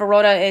 6:30, you have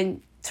Verona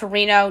and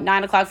Torino.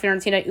 9 o'clock,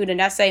 Fiorentina,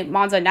 Udinese.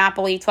 Monza,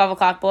 Napoli. 12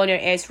 o'clock, Bologna,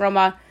 AS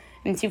Roma.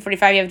 And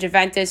 2:45, you have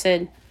Juventus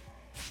and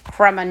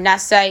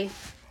Cremonese.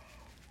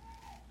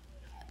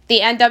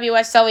 The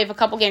NWSL, we have a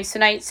couple games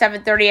tonight.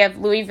 7:30, you have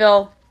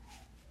Louisville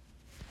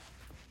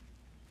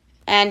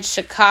and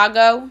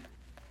Chicago.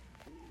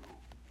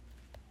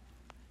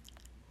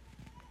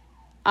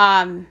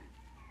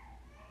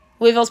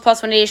 Louisville's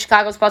plus 180,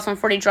 Chicago's plus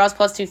 140, draws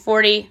plus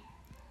 240.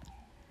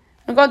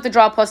 I'm going with the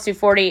draw plus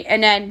 240.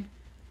 And then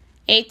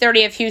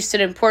 8:30 of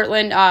Houston and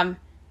Portland.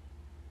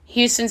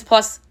 Houston's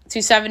plus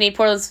 270,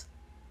 Portland's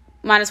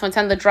minus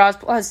 110, the draws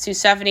plus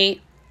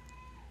 270.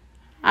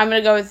 I'm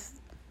going to go with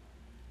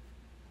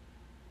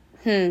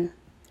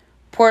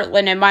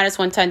Portland and minus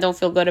 110. Don't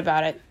feel good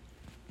about it.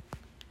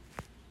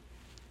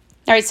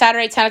 All right,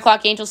 Saturday, 10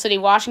 o'clock, Angel City,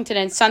 Washington.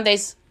 And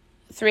Sundays,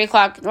 3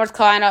 o'clock, North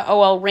Carolina,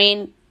 OL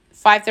Reign.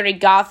 5:30,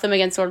 Gotham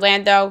against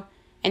Orlando.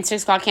 And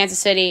 6 o'clock, Kansas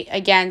City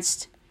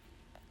against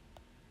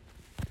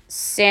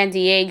San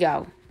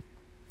Diego.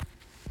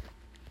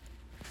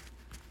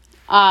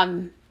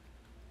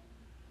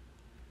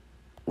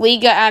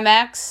 Liga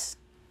MX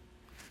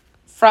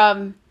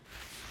from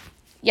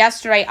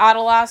yesterday,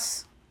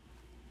 Audalas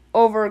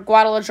over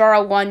Guadalajara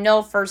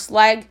 1-0 first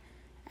leg.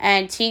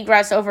 And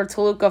Tigres over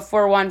Toluca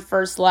 4-1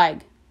 first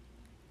leg.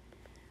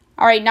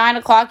 All right, 9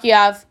 o'clock you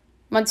have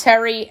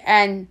Monterrey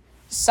and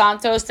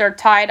Santos. They're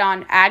tied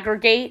on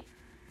aggregate.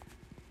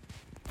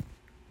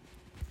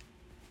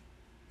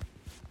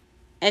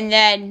 And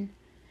then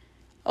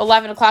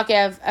 11 o'clock you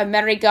have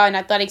America and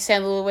Athletic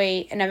San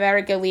Luis. And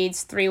America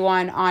leads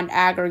 3-1 on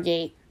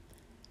aggregate.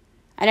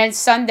 And then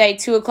Sunday,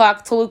 2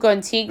 o'clock, Toluca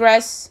and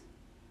Tigres.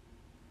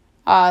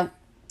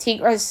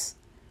 Tigres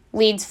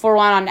leads 4-1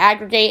 on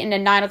aggregate. And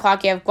then 9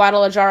 o'clock, you have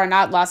Guadalajara and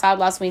Atlas.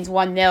 Atlas wins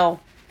 1-0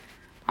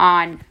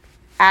 on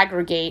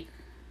aggregate.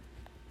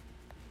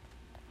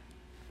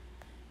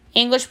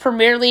 English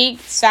Premier League,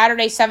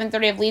 Saturday,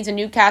 7:30 of Leeds and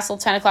Newcastle.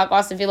 10 o'clock,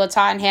 Aston Villa,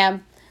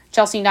 Tottenham.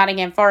 Chelsea,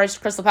 Nottingham Forest.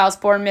 Crystal Palace,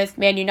 Bournemouth.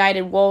 Man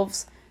United,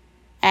 Wolves.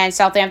 And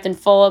Southampton,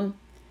 Fulham.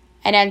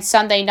 And then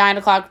Sunday, 9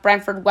 o'clock,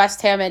 Brentford,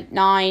 West Ham at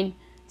 9.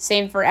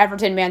 Same for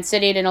Everton, Man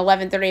City at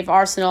 11:30 of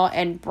Arsenal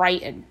and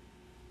Brighton.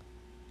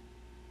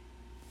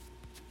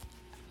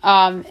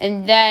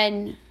 And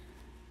then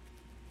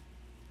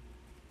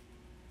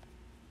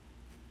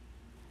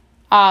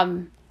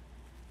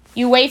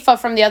UEFA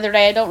from the other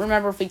day, I don't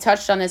remember if we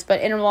touched on this, but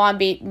Inter Milan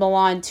beat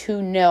Milan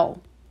 2-0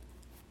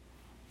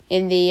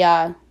 in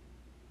the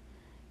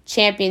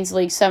Champions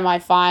League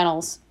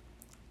semifinals.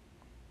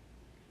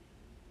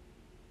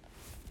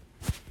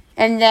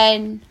 And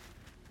then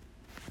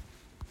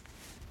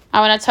I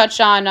want to touch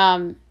on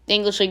the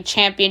English League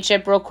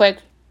Championship real quick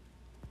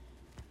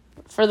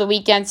for the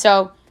weekend.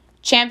 So,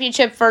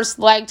 Championship first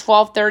leg,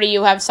 12:30,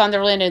 you have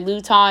Sunderland and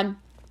Luton.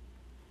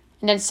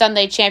 And then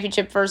Sunday,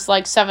 Championship first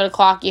leg, 7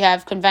 o'clock, you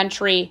have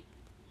Coventry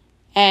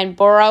and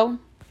Borough.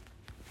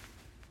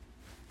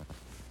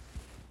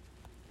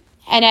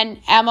 And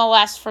then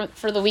MLS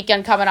for the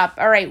weekend coming up.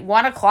 All right,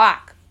 1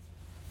 o'clock.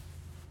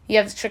 You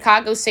have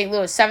Chicago, St.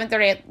 Louis,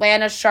 7:30,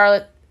 Atlanta,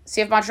 Charlotte,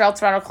 CF Montreal,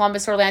 Toronto,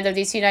 Columbus, Orlando,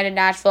 DC United,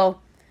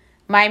 Nashville,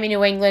 Miami,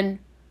 New England,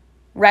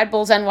 Red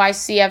Bulls,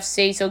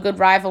 NYCFC, so good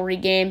rivalry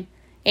game.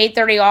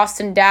 8:30,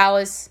 Austin,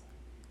 Dallas,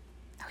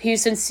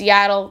 Houston,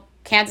 Seattle,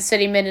 Kansas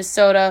City,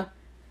 Minnesota,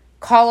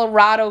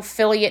 Colorado,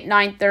 Philly at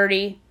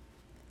 9:30,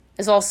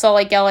 as well as Salt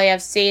Lake,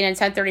 LAFC, and then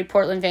 10:30,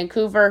 Portland,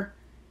 Vancouver.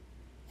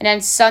 And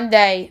then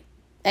Sunday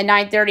at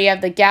 9:30, you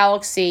have the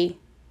Galaxy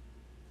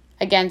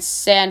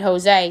against San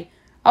Jose.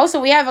 Also,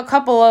 we have a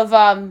couple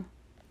of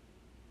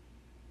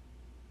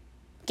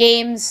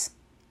games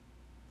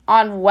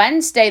on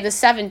Wednesday, the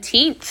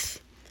 17th.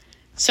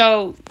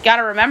 So, got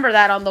to remember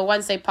that on the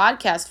Wednesday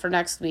podcast for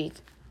next week.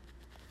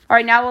 All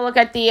right, now we'll look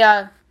at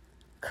the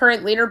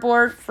current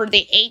leaderboard for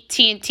the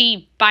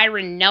AT&T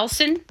Byron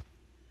Nelson.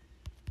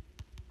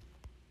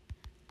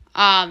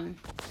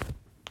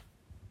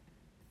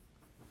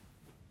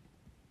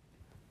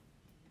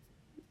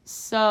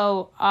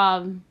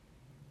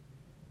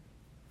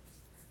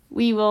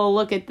 We will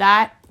look at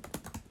that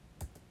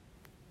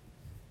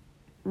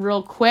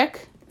real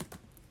quick.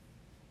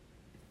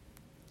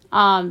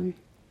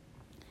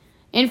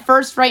 In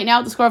first right now,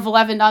 with the score of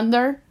 11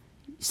 under,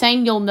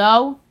 saying you'll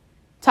know.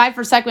 Tied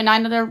for second with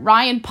 9 under,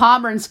 Ryan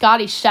Palmer and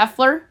Scotty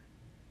Scheffler.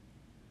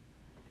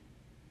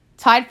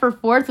 Tied for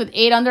fourth with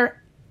 8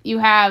 under, you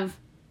have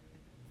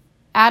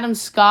Adam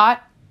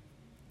Scott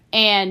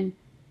and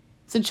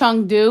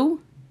Sichung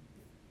Du.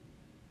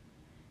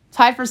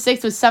 Tied for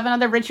sixth with 7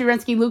 under, Richie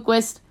Rensky, Luke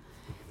Wist,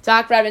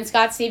 Doc Redman,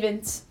 Scott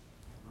Stevens,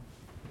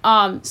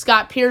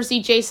 Scott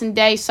Piercy, Jason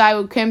Day,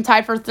 Siwoo Kim.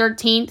 Tied for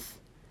 13th.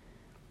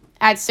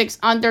 At 6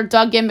 under,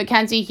 Doug Ginn,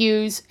 Mackenzie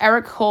Hughes,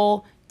 Eric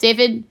Cole,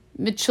 David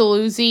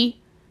Micheluzzi,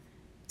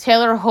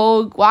 Taylor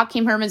Hogue,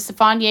 Joachim Herman,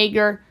 Stefan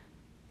Yeager,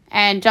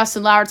 and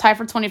Justin Lauer. Tied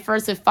for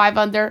 21st with 5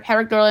 under,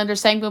 Herrick Norlander,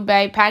 Sangun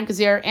Bay, Pat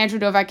Kazir, Andrew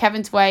Novak,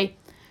 Kevin Tway,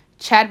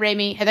 Chad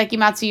Ramey, Hideki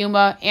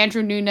Matsuyama,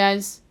 Andrew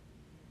Nunez,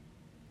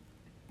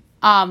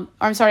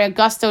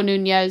 Augusto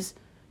Nunez,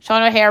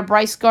 Sean O'Hare,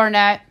 Bryce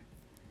Garnett,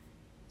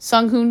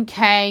 Sung-Hoon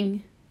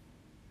Kang,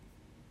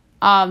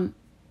 Dylan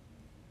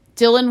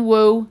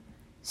Wu,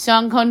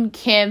 Sung-Hun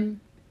Kim,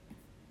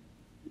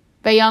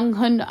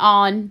 Bayoung-Hun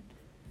An.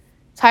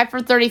 Tied for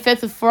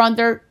 35th with 4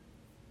 under,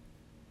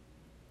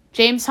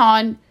 James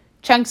Han,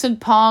 Cheng-Sun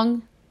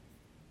Pong,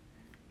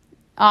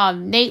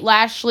 Nate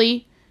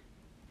Lashley,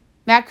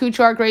 Matt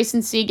Kuchar,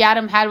 Grayson Sieg,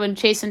 Adam Hadwin,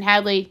 Chasen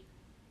Hadley,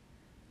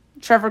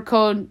 Trevor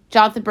Cohn,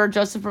 Jonathan Bird,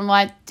 Joseph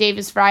Vermette,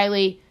 Davis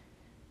Riley,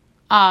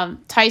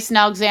 Tyson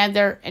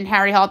Alexander, and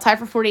Harry Hall. Tied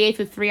for 48th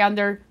with 3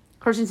 under,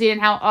 Christian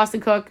Ziedenhout, Austin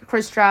Cook,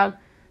 Chris Stroud,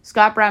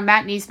 Scott Brown,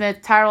 Matt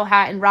Neesmith, Tyrell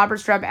Hatton, Robert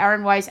Streb,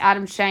 Aaron Weiss,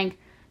 Adam Schenk,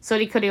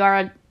 Sodi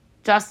Kodiara,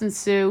 Justin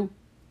Sue,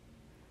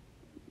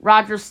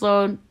 Roger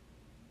Sloan,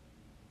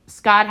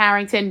 Scott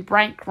Harrington,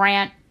 Brent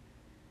Grant,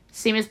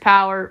 Seamus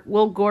Power,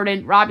 Will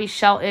Gordon, Robbie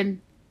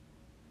Shelton,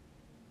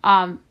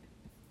 Fabian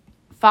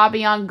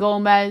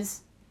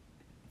Gomez,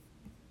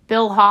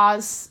 Bill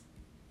Haas,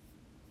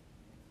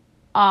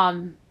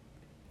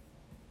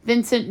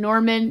 Vincent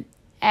Norman,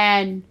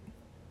 and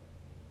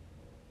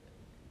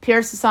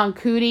Pierce Hassan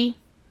Cootie.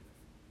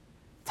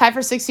 Tied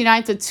for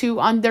 69th to 2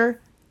 under,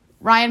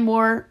 Ryan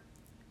Moore,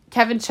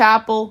 Kevin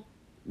Chappell,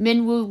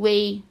 Minwoo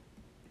Lee,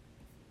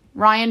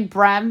 Ryan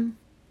Brem,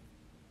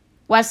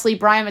 Wesley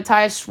Bryan,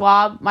 Matthias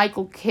Schwab,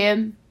 Michael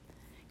Kim,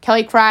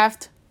 Kelly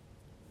Craft,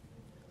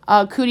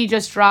 Cootie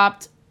just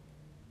dropped,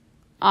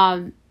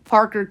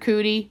 Parker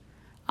Cootie,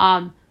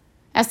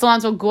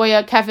 Estelanzo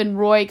Goya, Kevin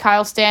Roy,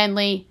 Kyle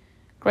Stanley,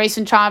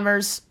 Grayson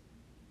Chalmers,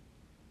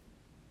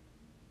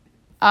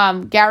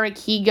 Garrick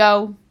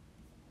Higo,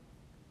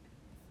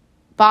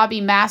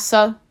 Bobby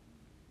Massa,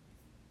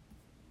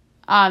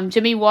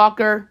 Jimmy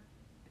Walker,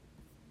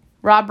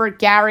 Robert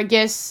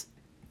Garrigus,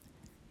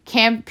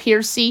 Cam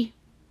Piercy,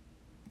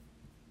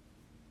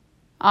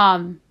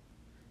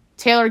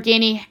 Taylor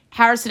Gainey,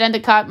 Harrison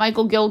Endicott,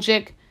 Michael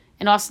Giljick,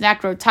 and Austin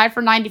Eckroat. Tied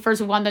for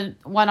 91st with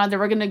one under.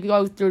 We're going to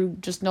go through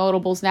just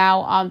notables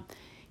now.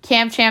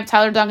 Cam Champ,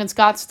 Tyler Duncan,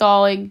 Scott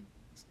Stalling,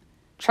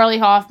 Charlie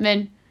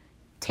Hoffman,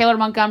 Taylor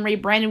Montgomery,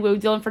 Brandon Wu,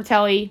 Dylan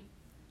Fratelli,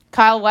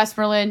 Kyle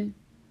Westmoreland,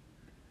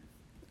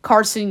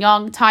 Carson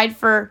Young. Tied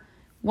for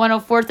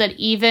 104th at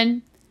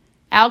even.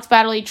 Alex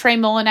Baddeley, Trey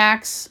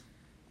Mullinax,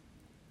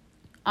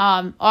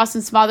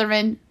 Austin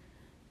Smotherman,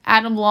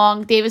 Adam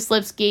Long, Davis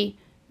Lipsky,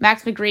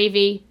 Max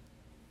McGravy,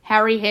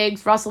 Harry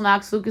Higgs, Russell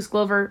Knox, Lucas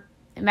Glover,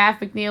 Matt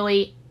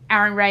McNeely,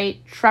 Aaron Wright,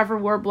 Trevor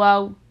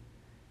Warblow.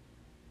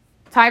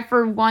 Tied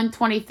for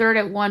 123rd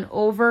at 1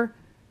 over.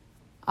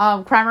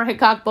 Kramer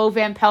Hickok, Bo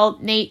Van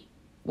Pelt, Nate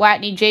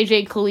Watney,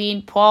 JJ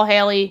Colleen, Paul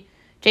Haley,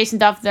 Jason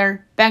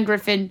Duffner, Ben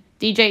Griffin,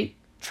 DJ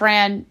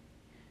Tran,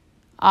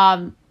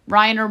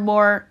 Ryan or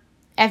Moore,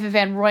 Evan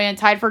Van Royen.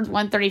 Tied for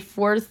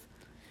 134th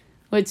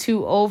with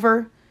 2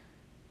 over.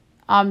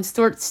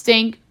 Stuart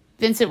Stink,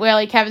 Vincent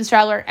Whaley, Kevin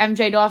Stradler,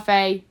 MJ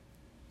Dauphe,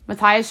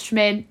 Matthias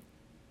Schmid,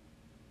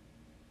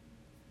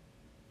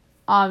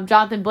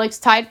 Jonathan Blix.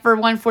 Tied for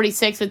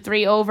 146 with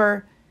 3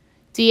 over.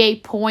 D.A.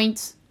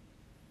 Points,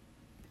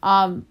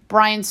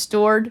 Brian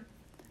Stored.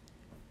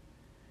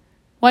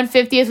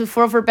 150th with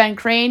 4 over Ben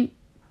Crane.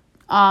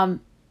 Tied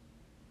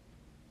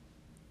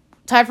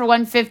for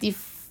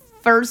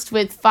 151st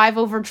with 5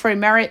 over Troy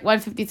Merritt.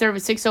 153rd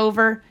with 6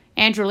 over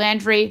Andrew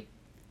Landry.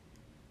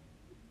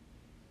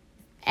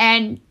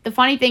 And the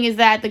funny thing is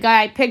that the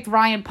guy I picked,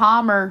 Ryan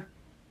Palmer,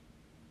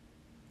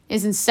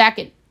 is in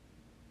second,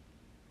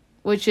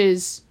 which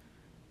is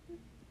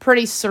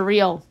pretty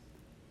surreal.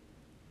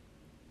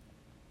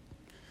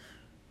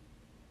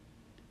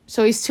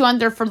 So he's 2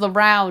 under for the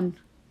round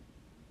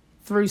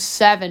through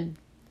 7.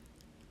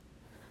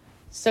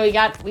 So we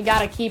got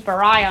to keep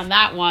our eye on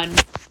that one,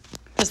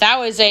 because that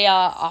was a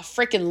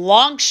freaking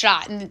long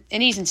shot, and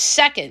he's in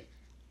second.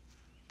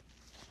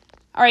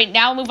 All right,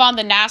 now we'll move on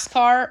to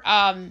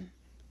NASCAR.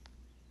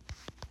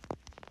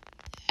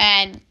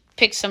 And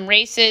pick some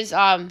races.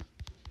 I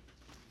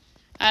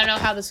don't know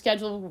how the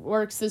schedule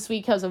works this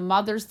week because of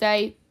Mother's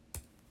Day.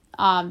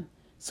 So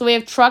we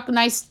have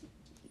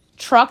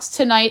trucks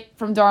tonight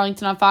from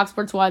Darlington on Fox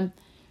Sports 1.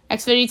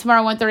 Xfinity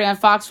tomorrow 1:30 on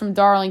Fox from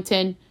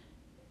Darlington.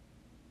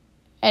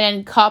 And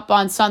then Cup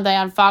on Sunday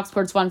on Fox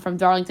Sports 1 from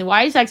Darlington.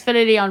 Why is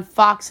Xfinity on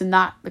Fox and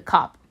not the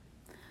Cup?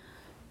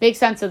 Make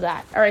sense of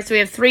that. All right, so we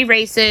have 3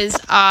 races.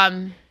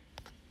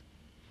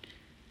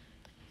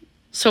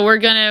 So we're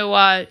going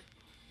to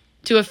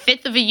do a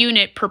fifth of a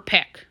unit per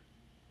pick.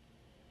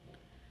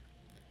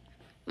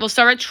 We'll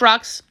start with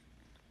trucks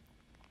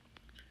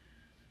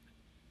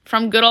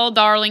from good old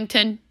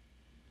Darlington.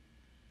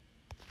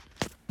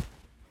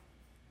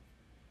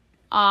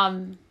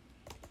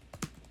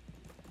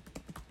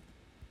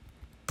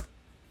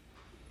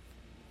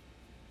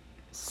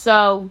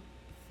 So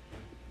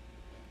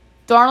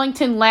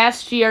Darlington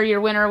last year,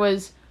 your winner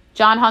was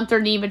John Hunter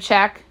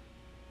Nemechek.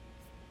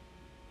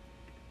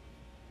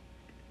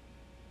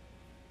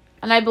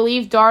 And I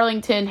believe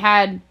Darlington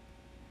had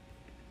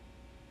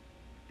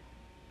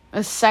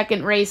a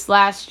second race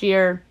last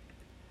year,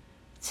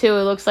 too.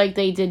 It looks like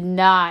they did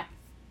not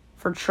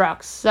for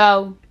trucks.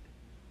 So,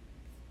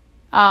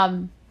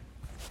 my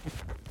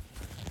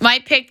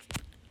pick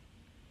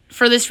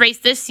for this race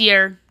this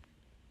year,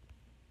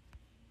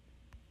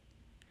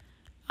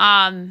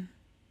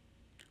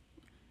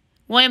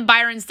 William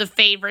Byron's the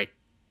favorite,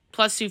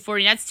 plus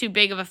 240. That's too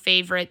big of a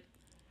favorite.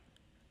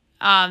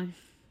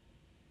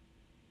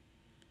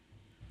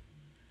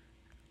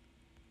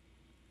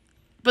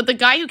 But the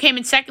guy who came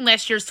in second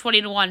last year is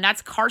 20-1.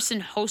 That's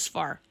Carson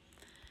Hosfar.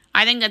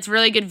 I think that's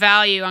really good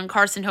value on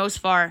Carson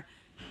Hosfar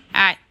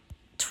at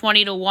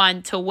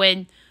 20-1 to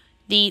win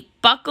the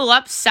Buckle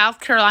Up South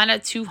Carolina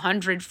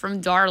 200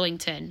 from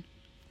Darlington.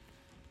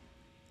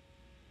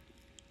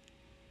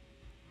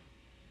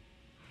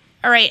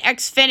 All right,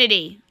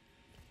 Xfinity.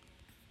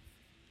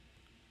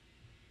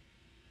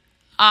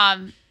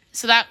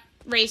 So that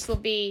race will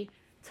be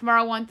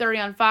tomorrow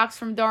 1:30 on Fox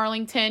from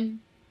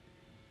Darlington.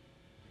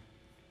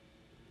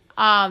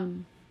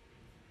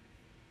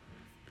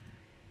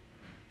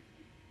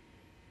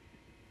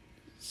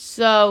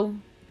 So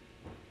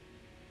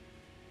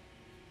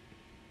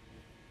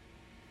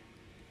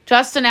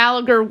Justin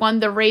Allgaier won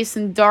the race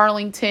in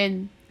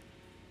Darlington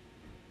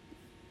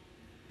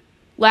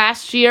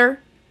last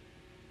year.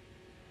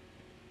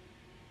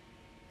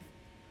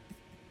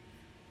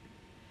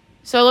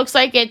 So it looks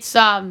like it's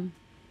oh,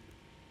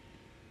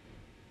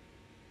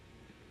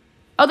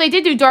 they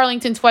did do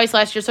Darlington twice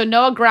last year. So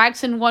Noah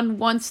Gragson won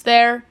once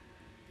there.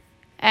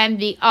 And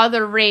the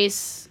other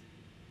race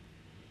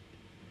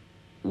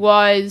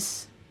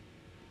was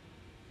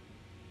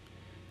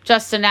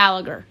Justin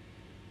Allgaier.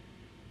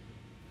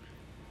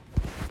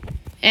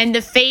 And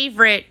the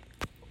favorite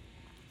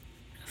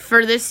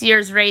for this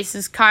year's race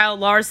is Kyle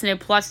Larson at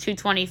plus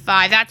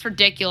 225. That's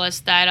ridiculous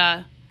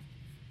that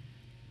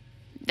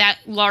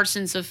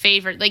Larson's a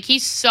favorite. Like,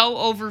 he's so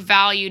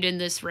overvalued in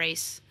this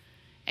race.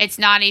 It's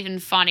not even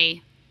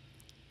funny.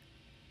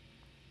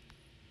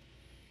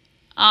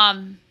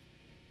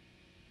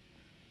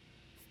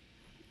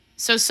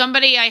 So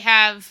somebody I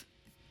have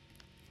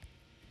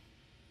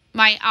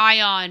my eye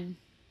on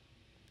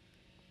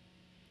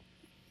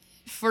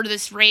for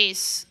this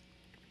race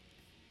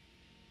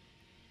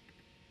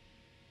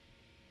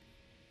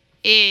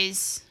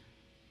is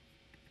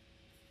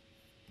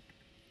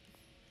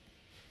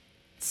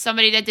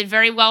somebody that did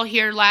very well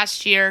here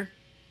last year.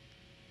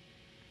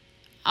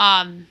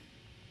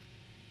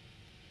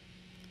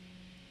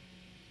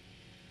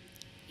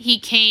 He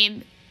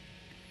came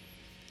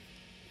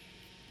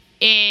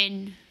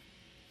in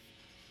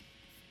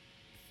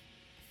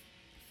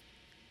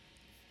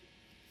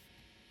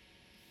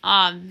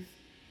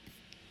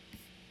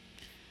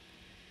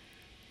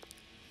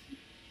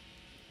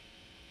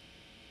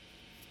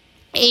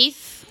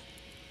eighth.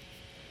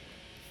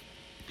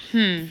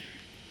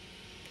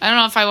 I don't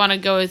know if I want to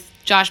go with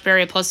Josh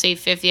Berry at plus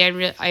 850. I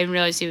didn't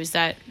realize he was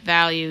that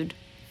valued.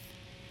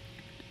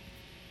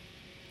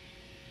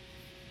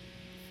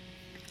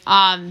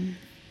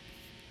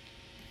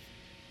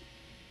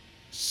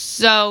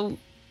 So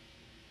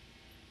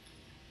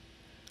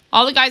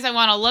all the guys I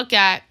want to look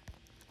at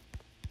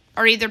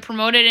are either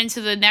promoted into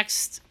the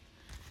next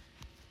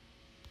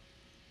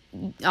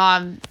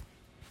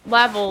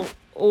level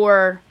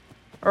or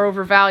are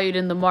overvalued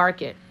in the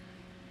market.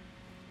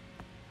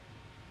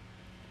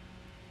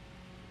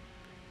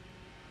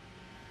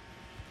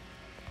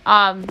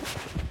 But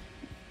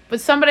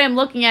somebody I'm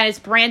looking at is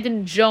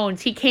Brandon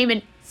Jones. He came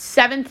in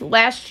 7th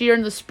last year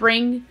in the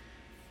spring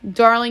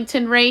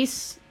Darlington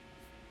race.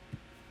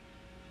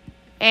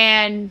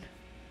 And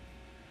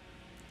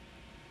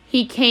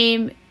he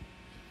came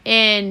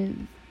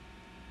in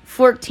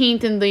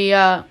 14th in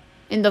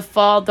the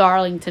fall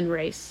Darlington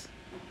race.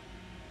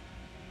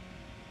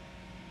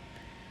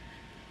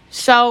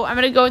 So I'm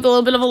going to go with a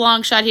little bit of a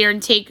long shot here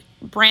and take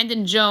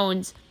Brandon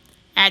Jones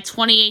at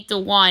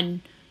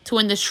 28-1 to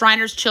win the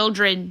Shriners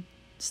Children's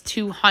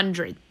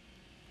 200.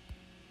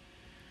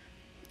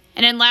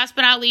 And then last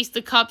but not least,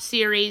 the Cup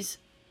Series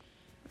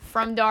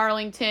from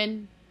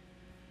Darlington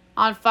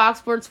on Fox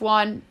Sports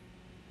 1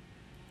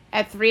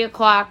 at 3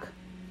 o'clock.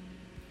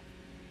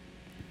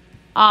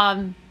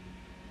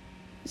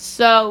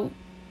 So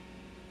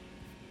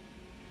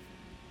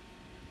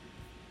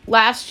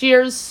last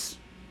year's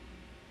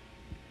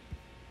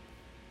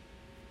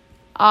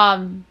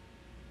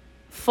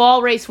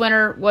fall race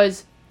winner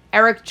was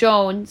Eric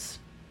Jones,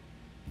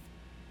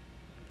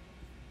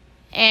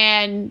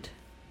 and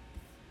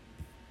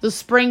the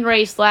spring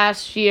race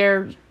last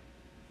year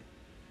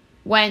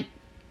went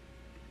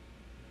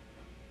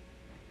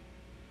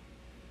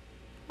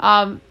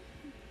I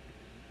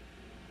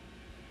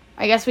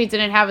guess we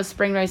didn't have a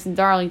spring race in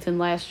Darlington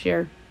last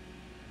year.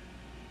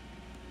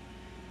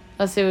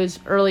 Unless it was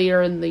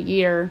earlier in the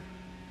year.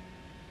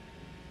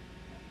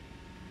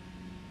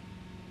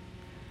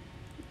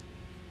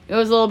 It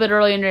was a little bit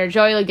earlier in the year.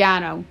 Joey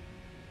Logano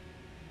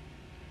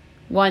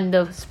won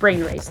the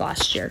spring race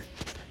last year.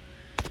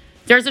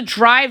 There's a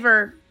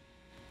driver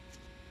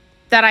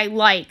that I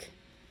like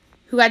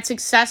who had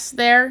success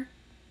there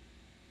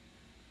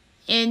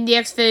in the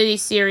Xfinity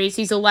Series.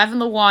 He's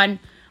 11-1.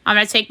 I'm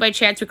going to take my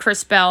chance with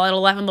Chris Bell at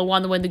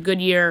 11-1 to win the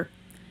Goodyear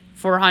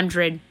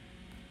 400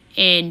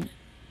 in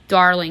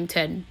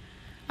Darlington.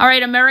 All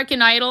right,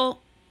 American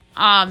Idol.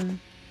 We're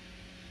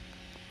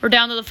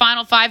down to the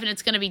final 5, and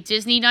it's going to be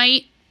Disney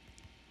Night.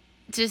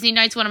 Disney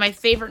Night's one of my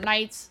favorite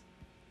nights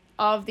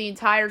of the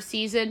entire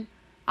season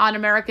on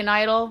American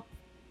Idol.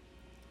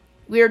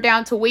 We are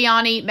down to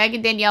Weani,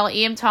 Megan Daniela,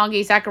 Ian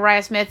Tongi,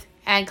 Zachariah Smith,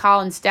 and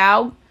Colin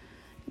Staub.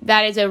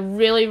 That is a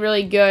really,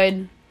 really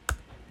good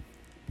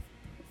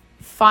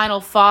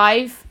final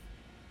 5.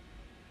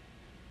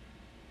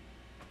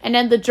 And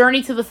then the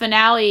journey to the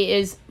finale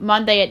is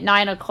Monday at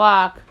 9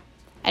 o'clock.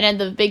 And then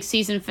the big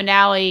season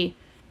finale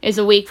is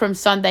a week from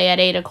Sunday at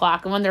 8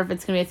 o'clock. I wonder if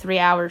it's going to be a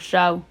 3-hour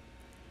show.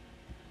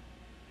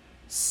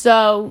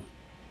 So,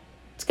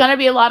 it's going to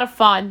be a lot of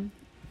fun.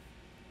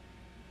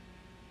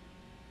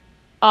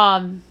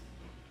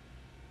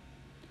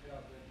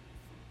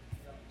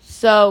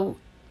 So,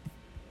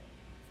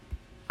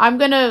 I'm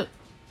going to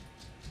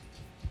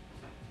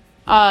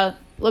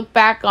look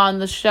back on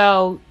the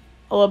show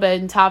a little bit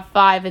in top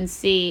 5 and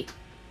see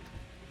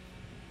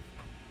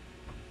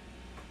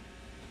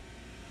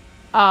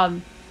what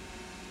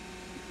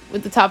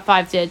the top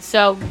 5 did.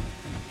 So,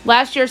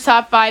 last year's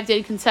top 5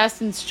 did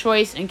Contestant's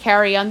Choice and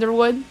Carrie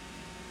Underwood.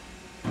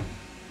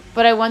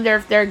 But I wonder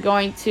if they're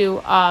going to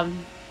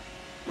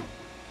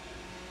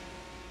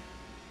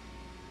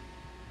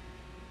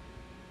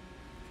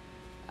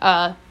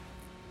uh,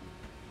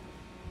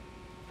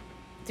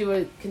 do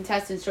a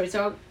contestant choice.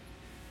 So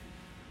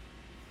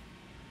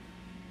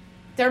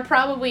they're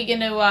probably going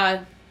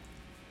to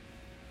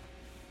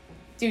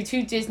do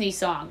 2 Disney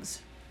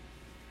songs.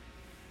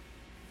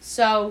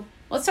 So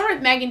let's start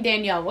with Megan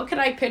Danielle. What could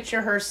I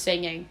picture her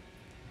singing?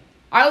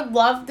 I would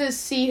love to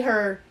see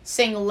her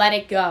sing Let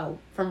It Go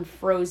from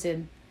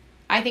Frozen.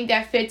 I think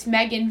that fits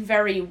Megan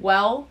very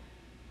well.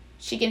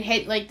 She can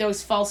hit like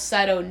those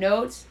falsetto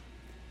notes.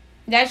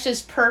 That's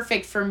just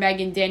perfect for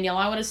Megan Danielle.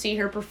 I want to see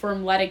her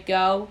perform Let It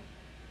Go.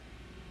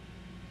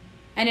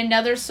 And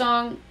another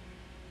song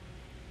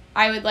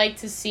I would like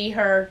to see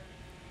her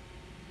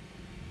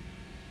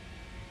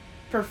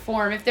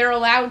perform, if they're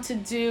allowed to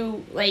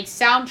do like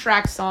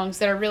soundtrack songs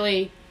that are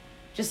really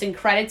just in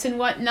credits and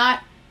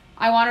whatnot,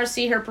 I want to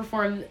see her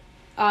perform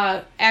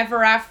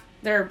Ever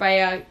After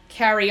by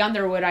Carrie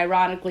Underwood,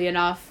 ironically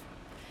enough.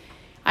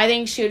 I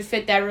think she would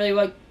fit that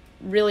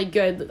really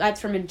good.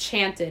 That's from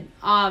Enchanted.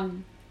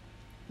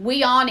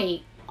 We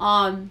Ani.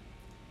 I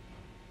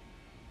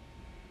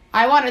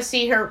want to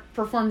see her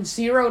perform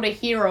Zero to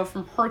Hero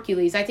from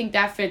Hercules. I think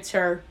that fits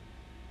her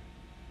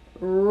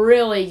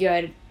really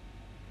good.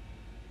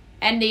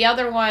 And the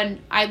other one,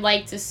 I'd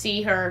like to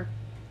see her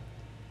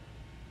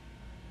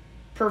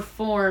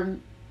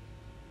perform.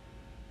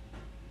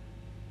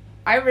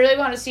 I really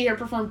want to see her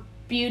perform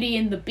Beauty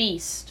and the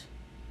Beast.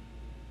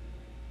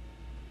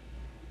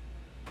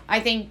 I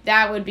think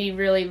that would be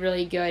really,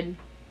 really good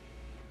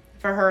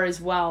for her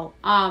as well.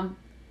 I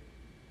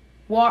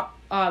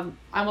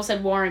almost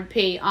said Warren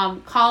P.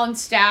 Colin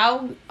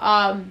Stow.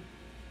 I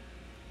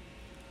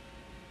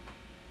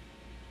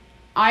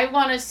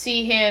want to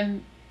see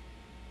him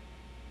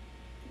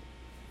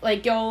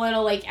like go a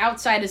little like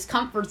outside his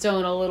comfort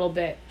zone a little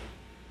bit.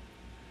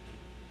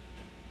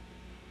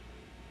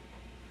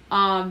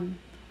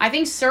 I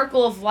think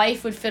Circle of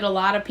Life would fit a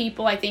lot of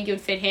people. I think it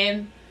would fit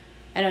him,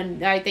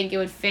 and I think it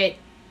would fit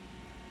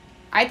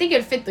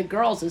the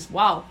girls as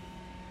well.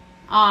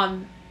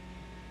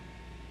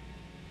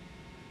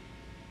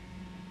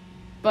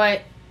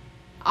 But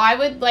I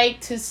would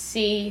like to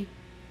see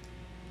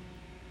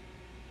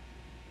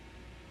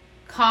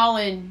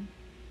Colin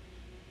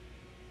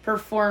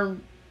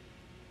perform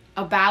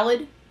a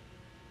ballad.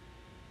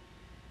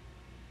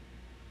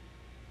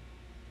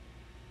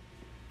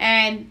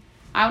 And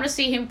I want to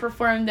see him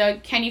perform the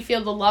Can You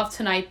Feel the Love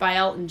Tonight by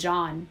Elton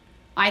John.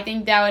 I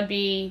think that would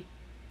be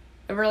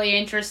a really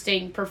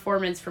interesting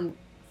performance for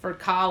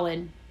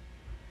Colin.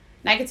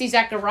 And I could see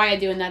Zachariah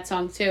doing that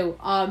song too.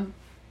 And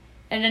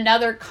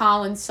another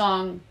Colin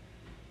song.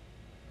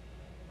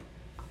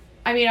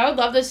 I mean, I would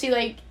love to see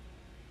like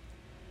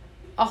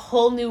a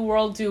Whole New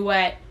World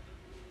duet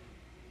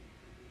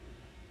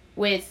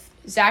with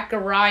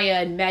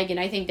Zachariah and Megan.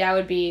 I think that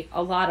would be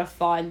a lot of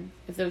fun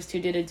if those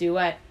two did a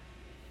duet.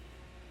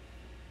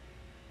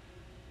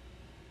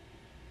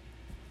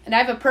 And I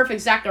have a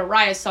perfect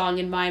Zachariah song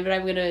in mind, but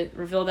I'm going to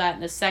reveal that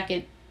in a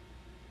second.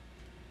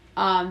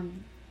 But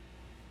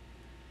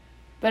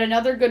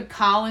another good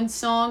Colin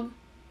song,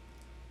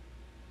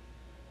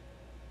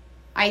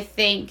 I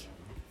think,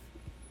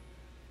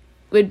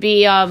 would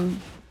be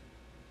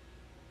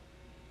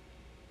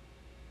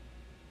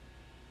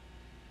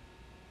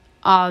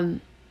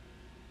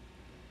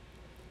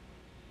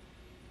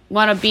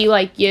Wanna Be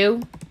Like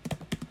You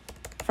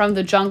from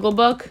The Jungle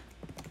Book.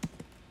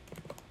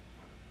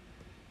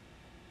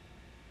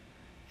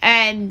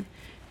 And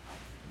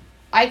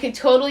I could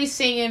totally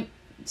singing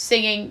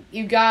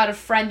You Got a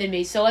Friend in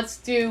Me. So let's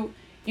do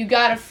You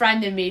Got a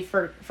Friend in Me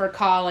for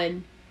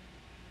Colin.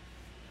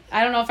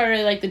 I don't know if I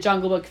really like the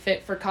Jungle Book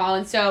fit for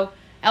Colin. So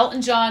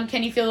Elton John,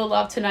 Can You Feel the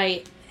Love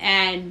Tonight?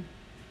 And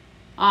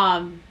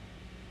I'd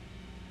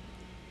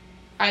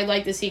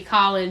like to see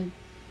Colin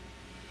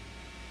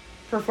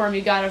perform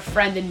You Got a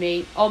Friend in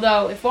Me.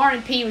 Although if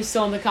Warren P was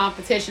still in the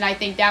competition, I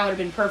think that would have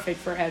been perfect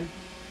for him.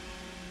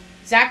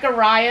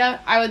 Zachariah,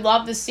 I would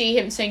love to see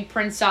him sing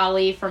Prince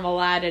Ali from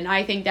Aladdin.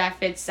 I think that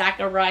fits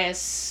Zachariah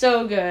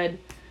so good.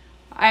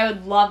 I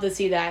would love to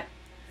see that.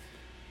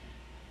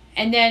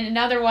 And then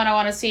another one I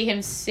want to see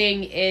him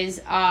sing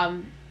is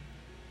I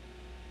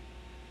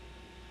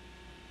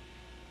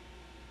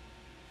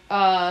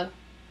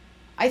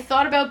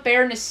thought about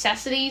Bare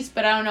Necessities,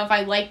 but I don't know if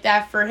I like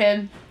that for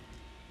him.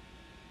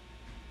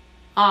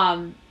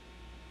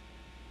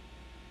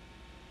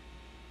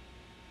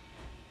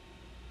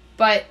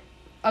 But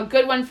a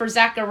good one for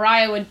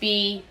Zachariah would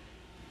be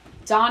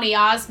Donny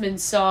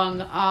Osmond's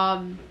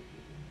song,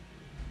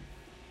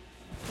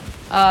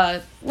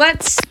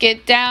 Let's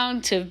Get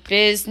Down to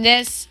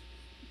Business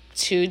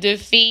to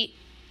Defeat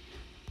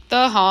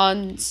the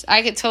Huns.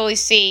 I could totally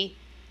see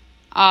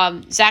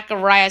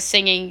Zachariah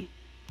singing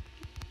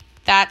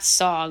that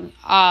song.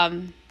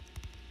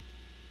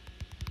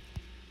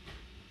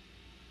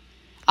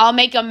 I'll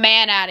Make a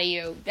Man Out of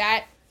You.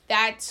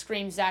 That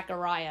screams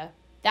Zachariah.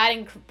 That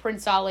and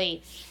Prince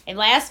Ali. And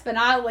last but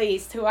not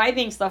least, who I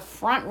think is the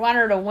front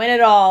runner to win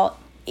it all,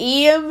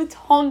 Ian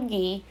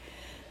Tongi.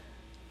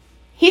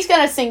 He's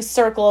going to sing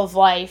Circle of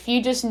Life.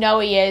 You just know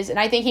he is. And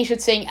I think he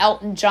should sing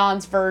Elton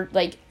John's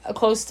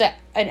close to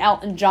an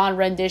Elton John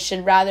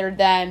rendition rather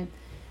than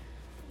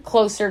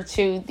closer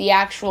to the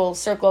actual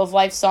Circle of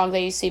Life song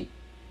that you see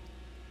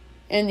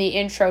in the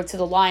intro to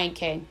The Lion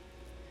King.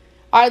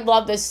 I'd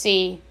love to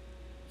see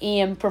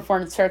Ian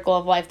perform Circle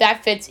of Life.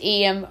 That fits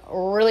Ian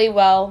really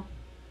well.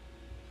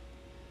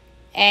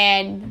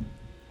 And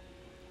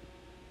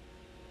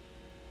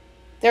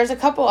there's a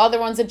couple other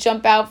ones that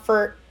jump out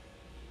for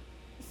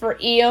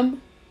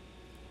Ian,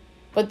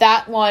 but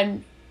that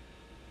one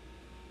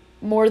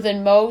more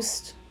than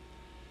most.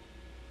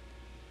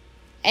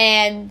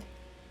 And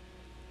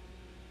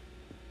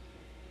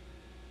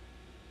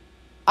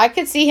I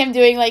could see him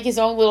doing like his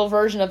own little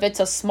version of It's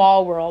a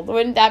Small World.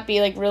 Wouldn't that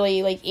be like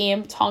really like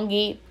Ian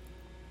Tongi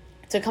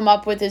to come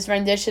up with his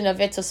rendition of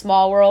It's a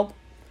Small World?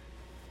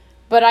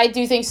 But I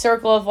do think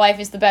Circle of Life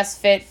is the best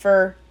fit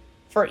for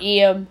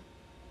Ian.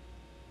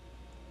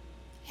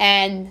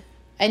 And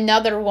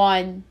another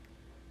one,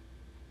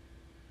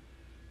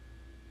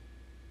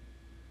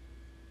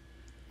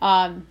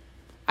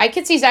 I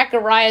could see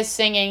Zacharias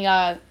singing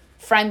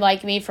Friend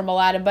Like Me from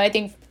Aladdin, but I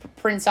think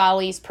Prince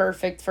Ali's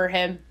perfect for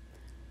him.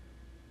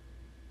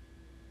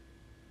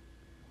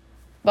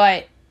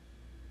 But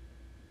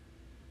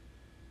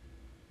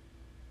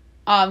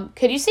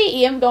could you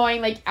see Ian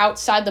going like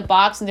outside the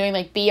box and doing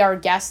like Be Our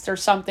Guest or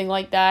something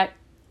like that?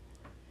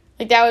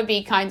 Like that would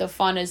be kind of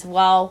fun as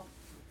well.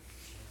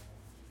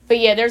 But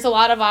yeah, there's a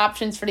lot of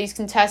options for these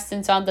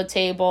contestants on the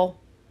table.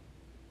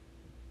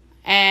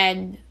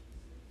 And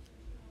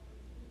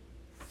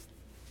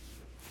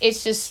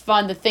it's just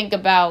fun to think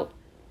about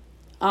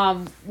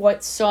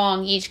what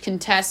song each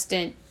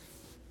contestant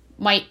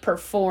might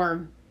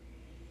perform.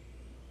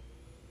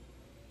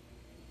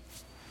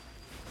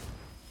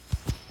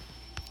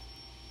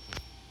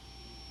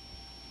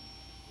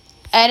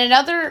 And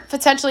another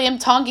potentially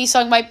Mtongi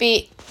song might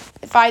be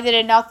If I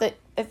Had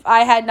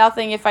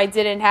Nothing, If I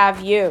Didn't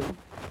Have You.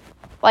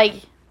 Like,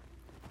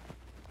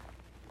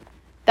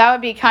 that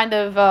would be kind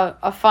of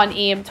a fun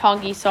Ian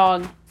Tongi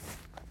song.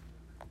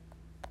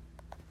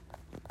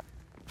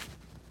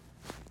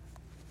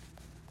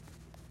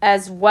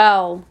 As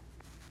well.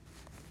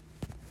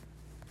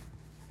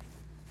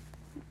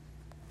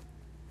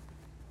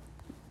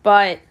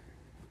 But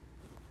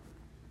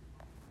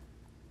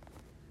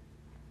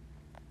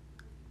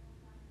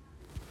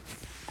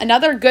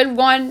another good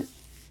one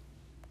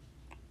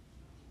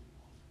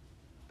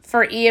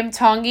for Ian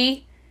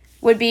Tongi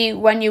would be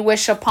When You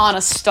Wish Upon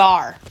a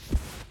Star.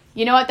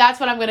 You know what? That's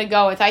what I'm going to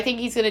go with. I think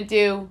he's going to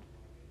do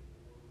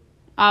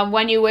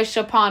When You Wish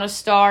Upon a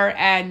Star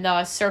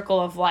and Circle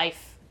of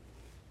Life.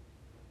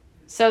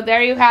 So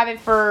there you have it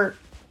for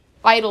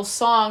Idol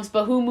songs,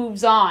 but who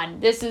moves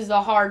on? This is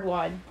the hard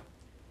one.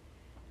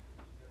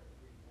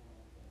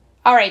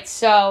 Alright,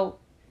 so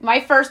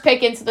my first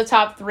pick into the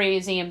top 3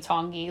 is Ian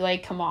Tongi.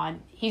 Like, come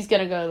on. He's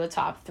going to go to the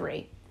top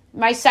 3.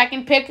 My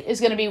second pick is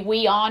going to be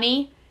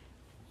Weani.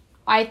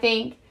 I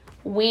think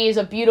Wee is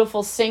a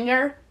beautiful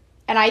singer,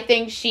 and I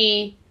think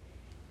she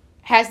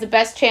has the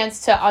best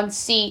chance to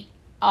unseat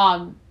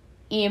Ian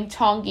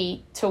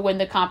Tongi to win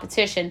the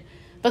competition.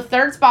 The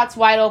third spot's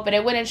wide open.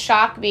 It wouldn't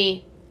shock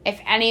me if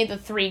any of the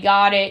 3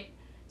 got it,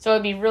 so it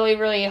would be really,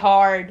 really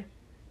hard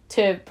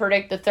to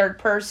predict the third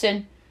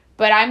person.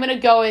 But I'm going to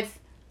go with,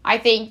 I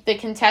think, the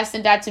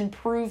contestant that's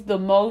improved the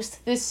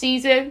most this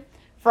season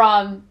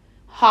from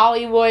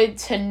Hollywood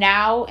to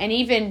now, and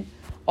even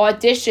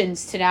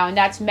auditions to now, and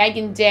that's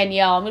Megan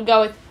Danielle. I'm going to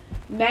go with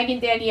Megan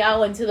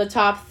Danielle into the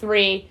top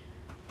 3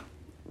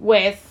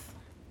 with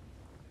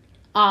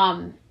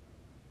Ian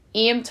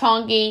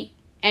Tongi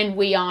and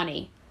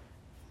Weani.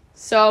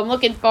 So I'm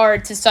looking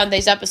forward to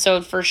Sunday's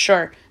episode for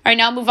sure. All right,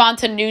 now move on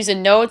to news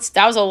and notes.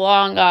 That was a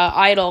long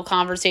Idol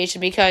conversation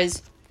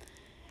because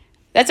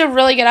that's a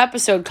really good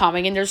episode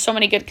coming, and there's so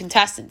many good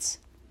contestants.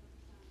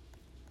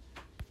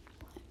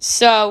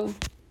 So,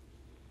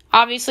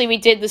 obviously, we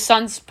did the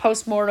Suns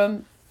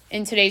postmortem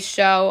in today's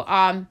show.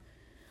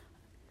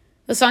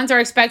 The Suns are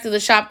expected to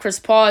shop Chris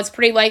Paul. It's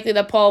pretty likely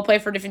that Paul will play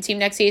for a different team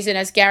next season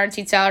as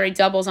guaranteed salary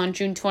doubles on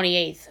June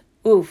 28th.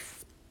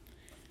 Oof.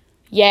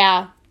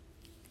 Yeah.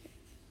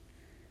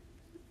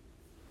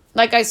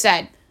 Like I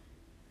said,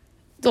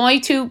 the only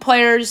 2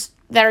 players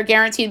that are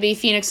guaranteed to be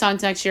Phoenix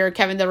Suns next year are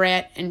Kevin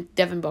Durant and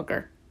Devin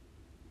Booker.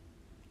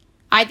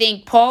 I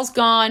think Paul's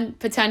gone,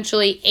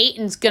 potentially.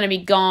 Ayton's going to be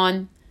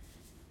gone.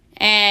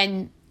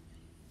 And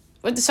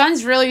what the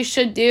Suns really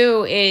should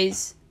do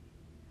is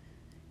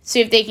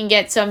see if they can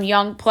get some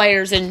young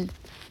players and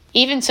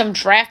even some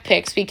draft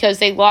picks because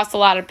they lost a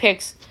lot of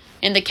picks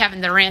in the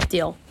Kevin Durant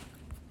deal.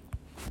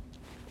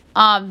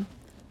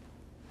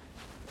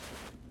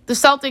 The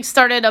Celtics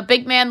started a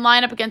big man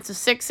lineup against the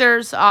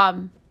Sixers.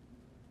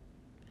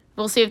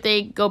 We'll see if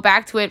they go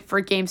back to it for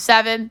Game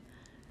 7.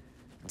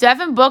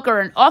 Devin Booker,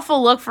 an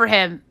awful look for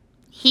him.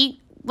 He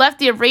left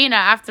the arena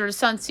after his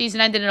son's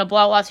season ended in a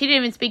blowout loss. He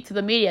didn't even speak to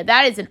the media.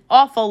 That is an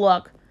awful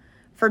look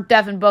for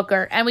Devin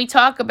Booker. And we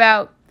talk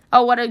about,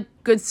 oh, what a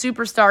good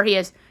superstar he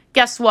is.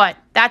 Guess what?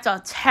 That's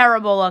a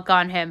terrible look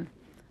on him.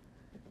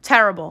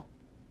 Terrible.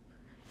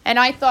 And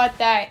I thought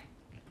that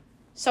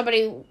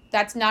somebody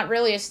that's not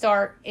really a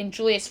star in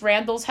Julius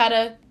Randle's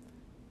had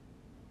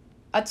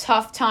a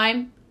tough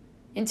time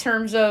in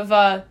terms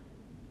of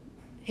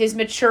his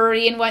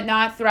maturity and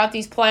whatnot throughout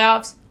these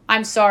playoffs.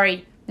 I'm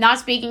sorry. Not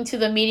speaking to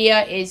the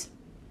media is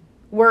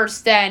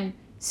worse than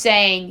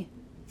saying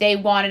they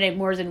wanted it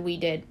more than we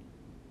did.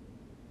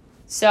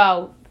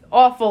 So,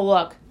 awful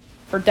look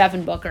for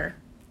Devin Booker.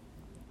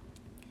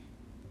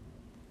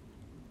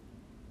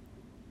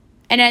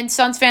 And then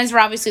Suns fans were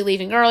obviously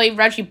leaving early.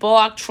 Reggie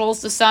Bullock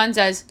trolls the Suns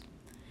as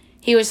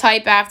he was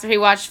hype after he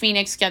watched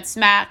Phoenix get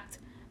smacked,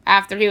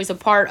 after he was a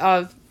part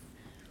of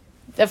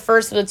the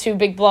first of the two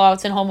big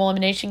blowouts in home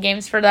elimination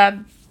games for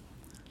them.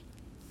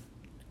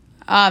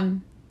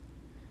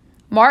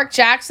 Mark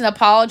Jackson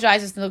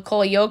apologizes to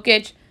Nikola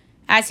Jokic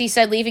as he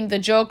said leaving the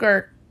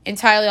Joker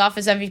entirely off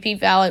his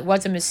MVP ballot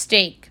was a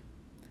mistake.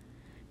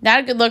 Not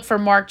a good look for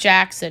Mark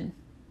Jackson.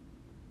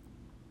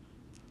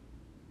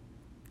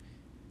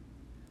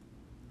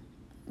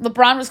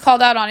 LeBron was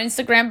called out on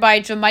Instagram by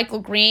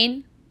JaMychal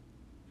Green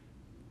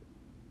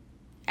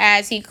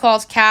as he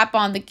calls cap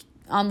on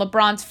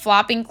LeBron's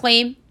flopping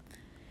claim.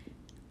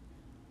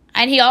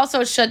 And he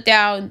also shut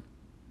down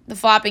the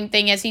flopping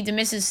thing as he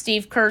dismisses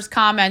Steve Kerr's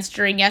comments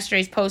during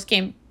yesterday's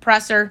post-game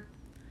presser,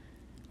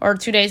 or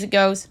 2 days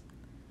ago's.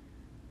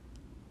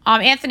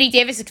 Anthony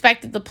Davis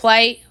expected to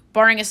play,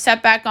 barring a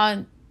setback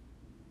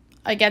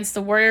against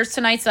the Warriors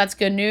tonight, so that's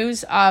good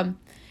news.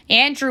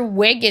 Andrew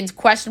Wiggins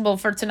questionable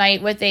for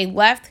tonight with a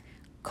left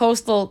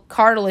coastal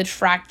cartilage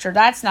fracture.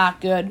 That's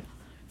not good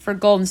for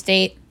Golden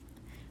State.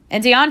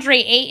 And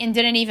DeAndre Ayton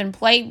didn't even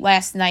play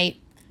last night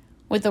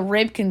with a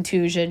rib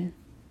contusion.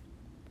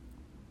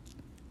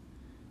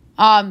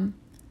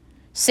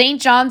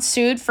 St. John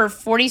sued for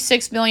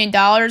 $46 million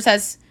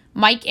as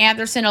Mike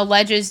Anderson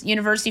alleges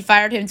university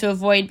fired him to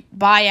avoid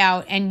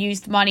buyout and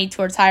used money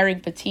towards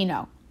hiring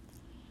Pitino.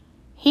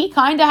 He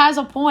kind of has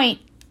a point.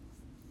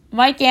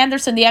 Mike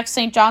Anderson, the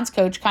ex-St. John's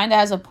coach, kind of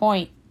has a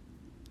point.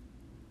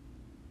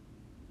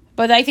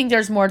 But I think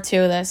there's more to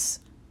this.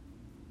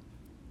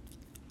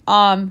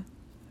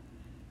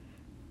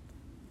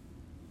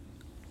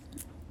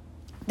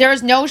 There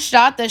is no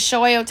shot that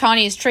Shohei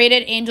Ohtani is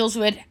traded. Angels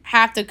would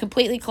have to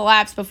completely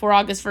collapse before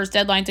August 1st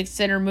deadline to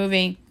consider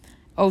moving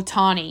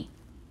Ohtani.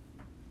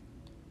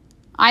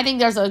 I think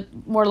there's a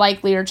more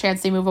likelier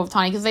chance they move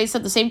Ohtani because they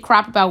said the same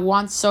crap about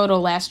Juan Soto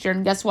last year,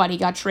 and guess what? He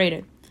got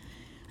traded.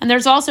 And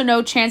there's also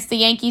no chance the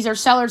Yankees are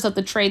sellers at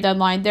the trade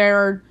deadline. There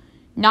are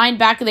 9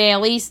 back of the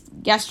AL East.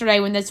 Yesterday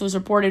when this was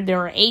reported, there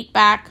were 8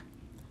 back.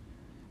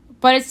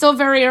 But it's still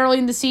very early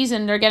in the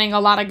season. They're getting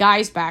a lot of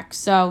guys back,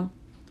 so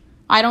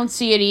I don't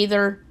see it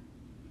either.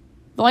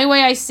 The only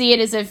way I see it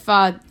is if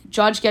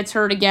Judge gets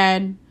hurt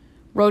again,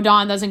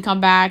 Rodon doesn't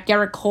come back,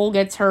 Garrett Cole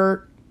gets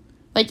hurt.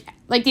 Like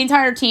the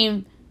entire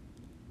team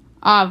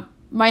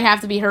might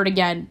have to be hurt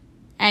again.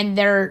 And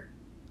they're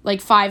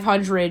like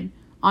 500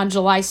 on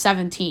July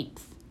 17th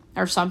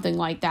or something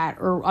like that.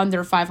 Or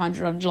under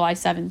 500 on July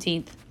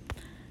 17th.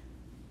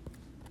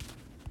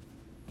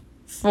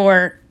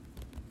 For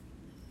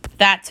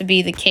that to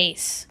be the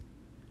case.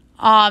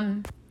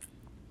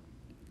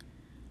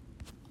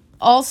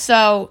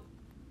 Also,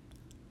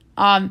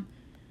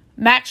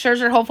 Max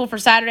Scherzer hopeful for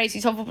Saturdays.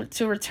 He's hopeful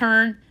to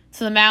return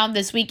to the mound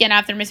this weekend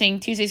after missing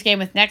Tuesday's game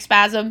with neck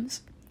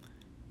spasms.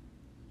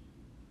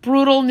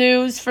 Brutal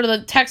news for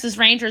the Texas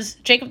Rangers.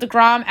 Jacob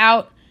deGrom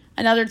out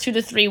another 2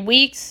 to 3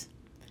 weeks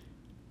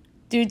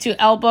due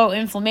to elbow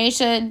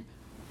inflammation.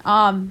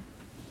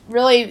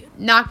 Really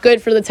not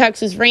good for the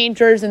Texas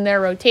Rangers and their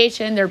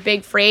rotation, their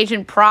big free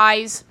agent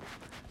prize.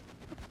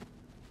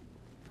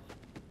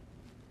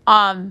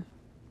 Tom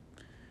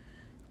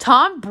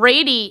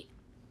Brady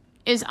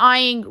is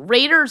eyeing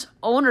Raiders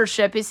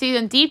ownership. He's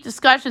in deep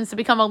discussions to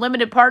become a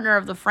limited partner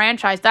of the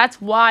franchise.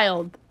 That's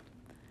wild.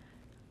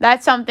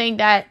 That's something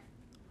that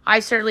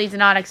I certainly did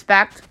not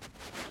expect.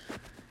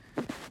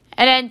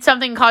 And then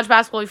something in college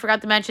basketball we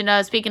forgot to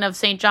mention, speaking of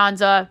St.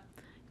 John's,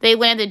 they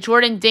landed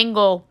Jordan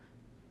Dingle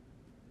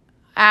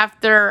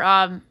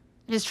after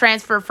his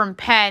transfer from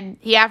Penn.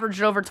 He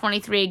averaged over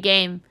 23 a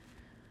game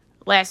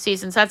last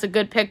season, so that's a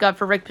good pickup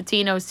for Rick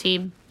Pitino's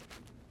team.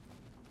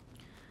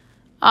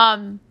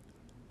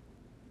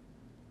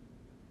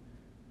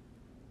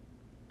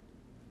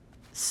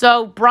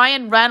 So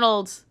Brian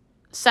Reynolds'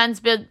 Sens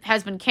bid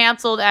has been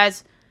canceled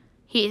as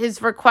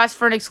his request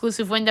for an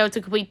exclusive window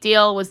to complete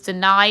deal was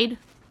denied.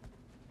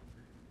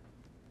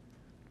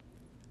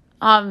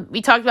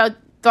 We talked about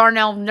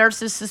Darnell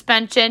Nurse's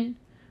suspension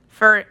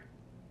for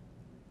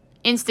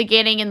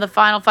instigating in the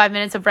final 5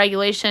 minutes of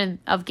regulation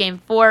of Game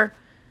 4.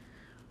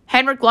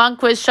 Henrik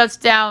Lundqvist shuts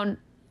down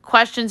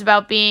questions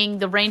about being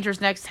the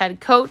Rangers' next head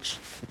coach.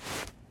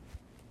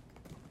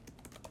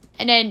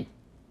 And then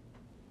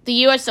the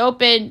U.S.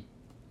 Open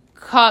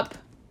Cup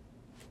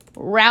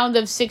round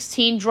of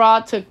 16 draw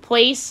took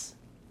place.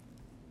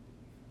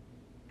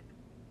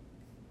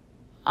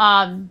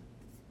 So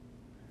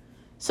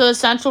the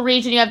Central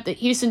region, you have the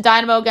Houston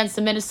Dynamo against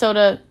the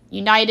Minnesota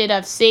United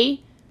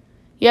FC.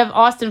 You have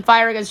Austin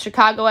Fire against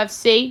Chicago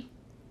FC.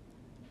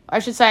 I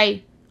should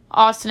say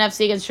Austin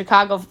FC against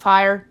Chicago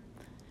Fire.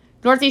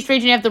 Northeast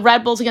region, you have the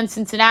Red Bulls against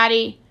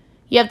Cincinnati.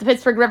 You have the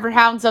Pittsburgh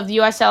Riverhounds of the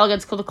USL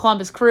against the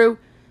Columbus Crew.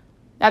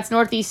 That's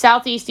Northeast.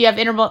 Southeast, you have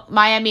Inter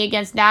Miami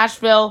against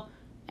Nashville.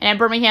 And then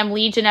Birmingham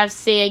Legion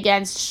FC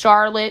against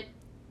Charlotte.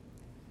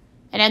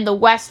 And in the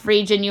West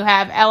region, you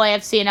have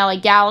LAFC and LA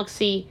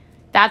Galaxy.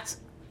 That's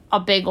a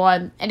big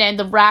one. And then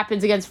the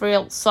Rapids against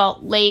Real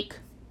Salt Lake.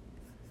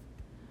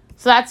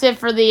 So that's it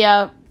for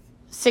the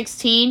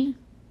 16.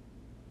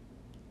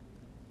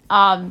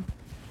 So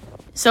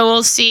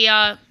we'll see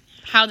how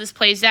this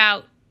plays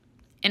out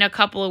in a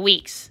couple of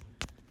weeks.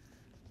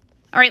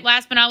 All right,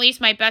 last but not least,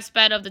 my best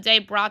bet of the day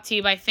brought to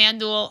you by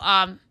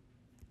FanDuel.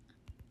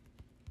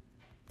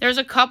 There's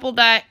a couple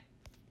that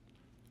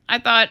I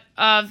thought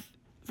of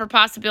for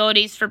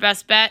possibilities for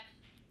best bet.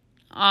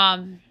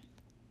 I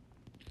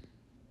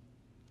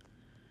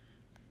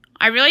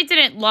really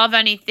didn't love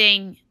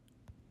anything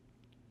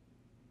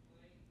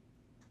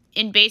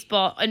in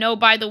baseball. I know,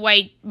 by the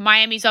way,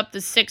 Miami's up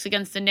to 6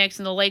 against the Knicks,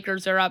 and the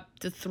Lakers are up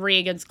to 3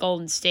 against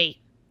Golden State.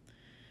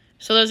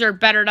 So those are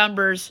better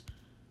numbers,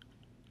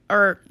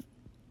 or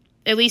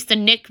at least the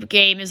Knicks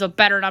game is a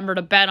better number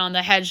to bet on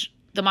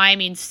the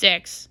Miami in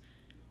 6.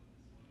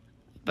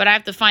 But I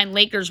have to find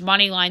Lakers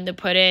money line to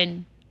put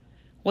in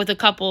with a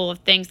couple of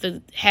things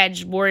to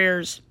hedge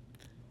Warriors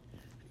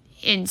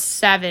in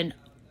 7.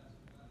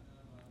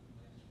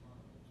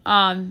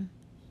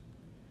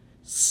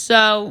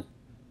 So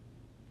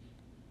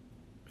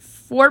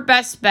for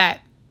best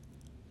bet,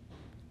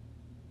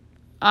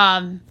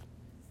 I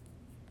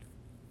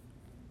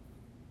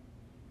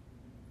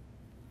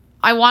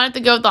wanted to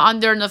go with the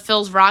under in the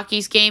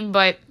Phils-Rockies game,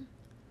 but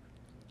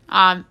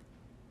under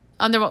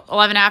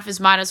 11.5 is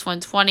minus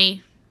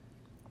 120.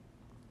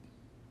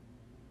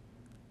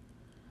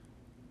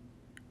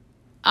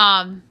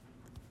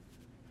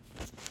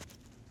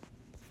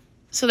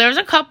 So there's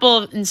a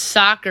couple in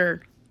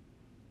soccer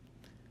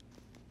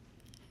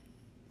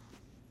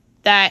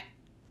that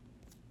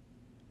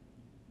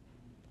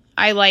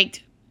I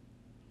liked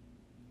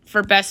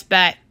for best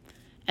bet.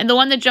 And the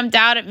one that jumped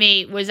out at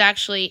me was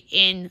actually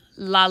in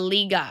La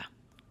Liga.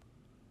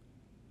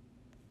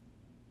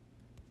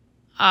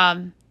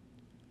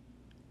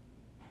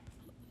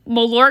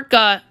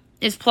 Mallorca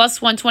is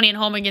plus 120 at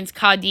home against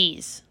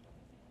Cadiz.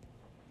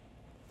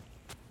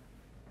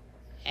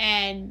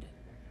 And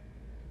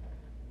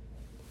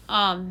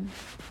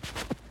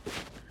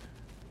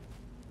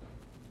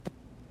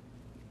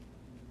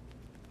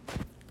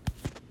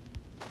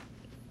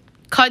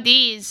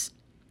Cadiz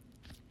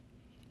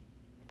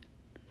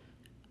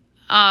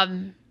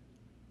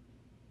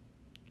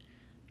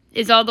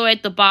is all the way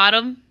at the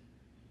bottom.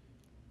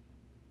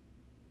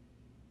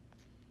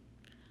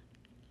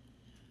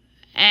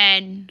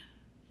 And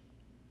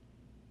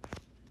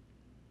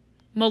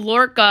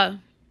Mallorca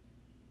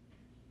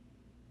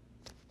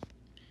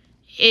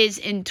is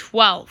in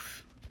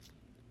 12th.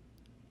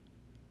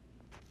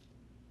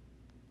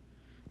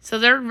 So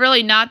they're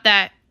really not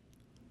that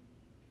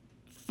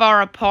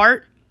far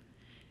apart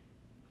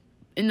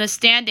in the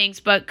standings,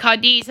 but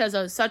Cadiz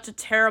has such a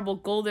terrible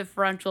goal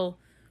differential,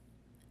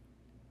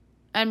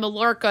 and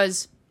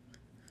Mallorca's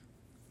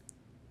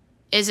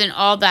isn't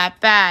all that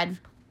bad.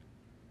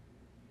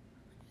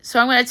 So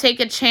I'm going to take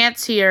a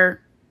chance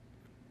here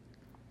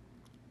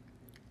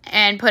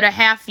and put a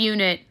half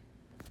unit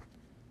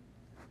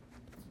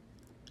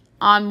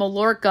on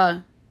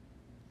Mallorca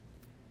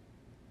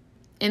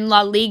in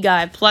La Liga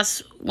at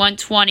plus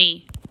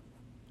 120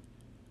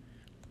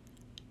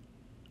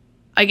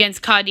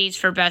 against Cadiz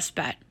for best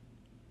bet.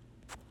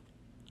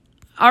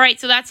 All right,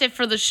 so that's it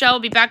for the show. We'll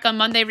be back on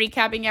Monday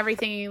recapping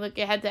everything. You look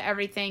ahead to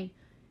everything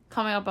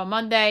coming up on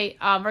Monday.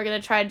 We're going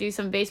to try to do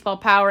some baseball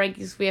power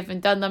rankings. We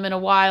haven't done them in a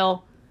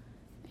while.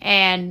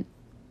 And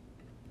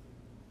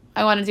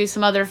I want to do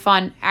some other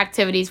fun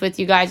activities with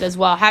you guys as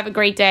well. Have a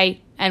great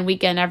day and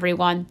weekend,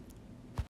 everyone.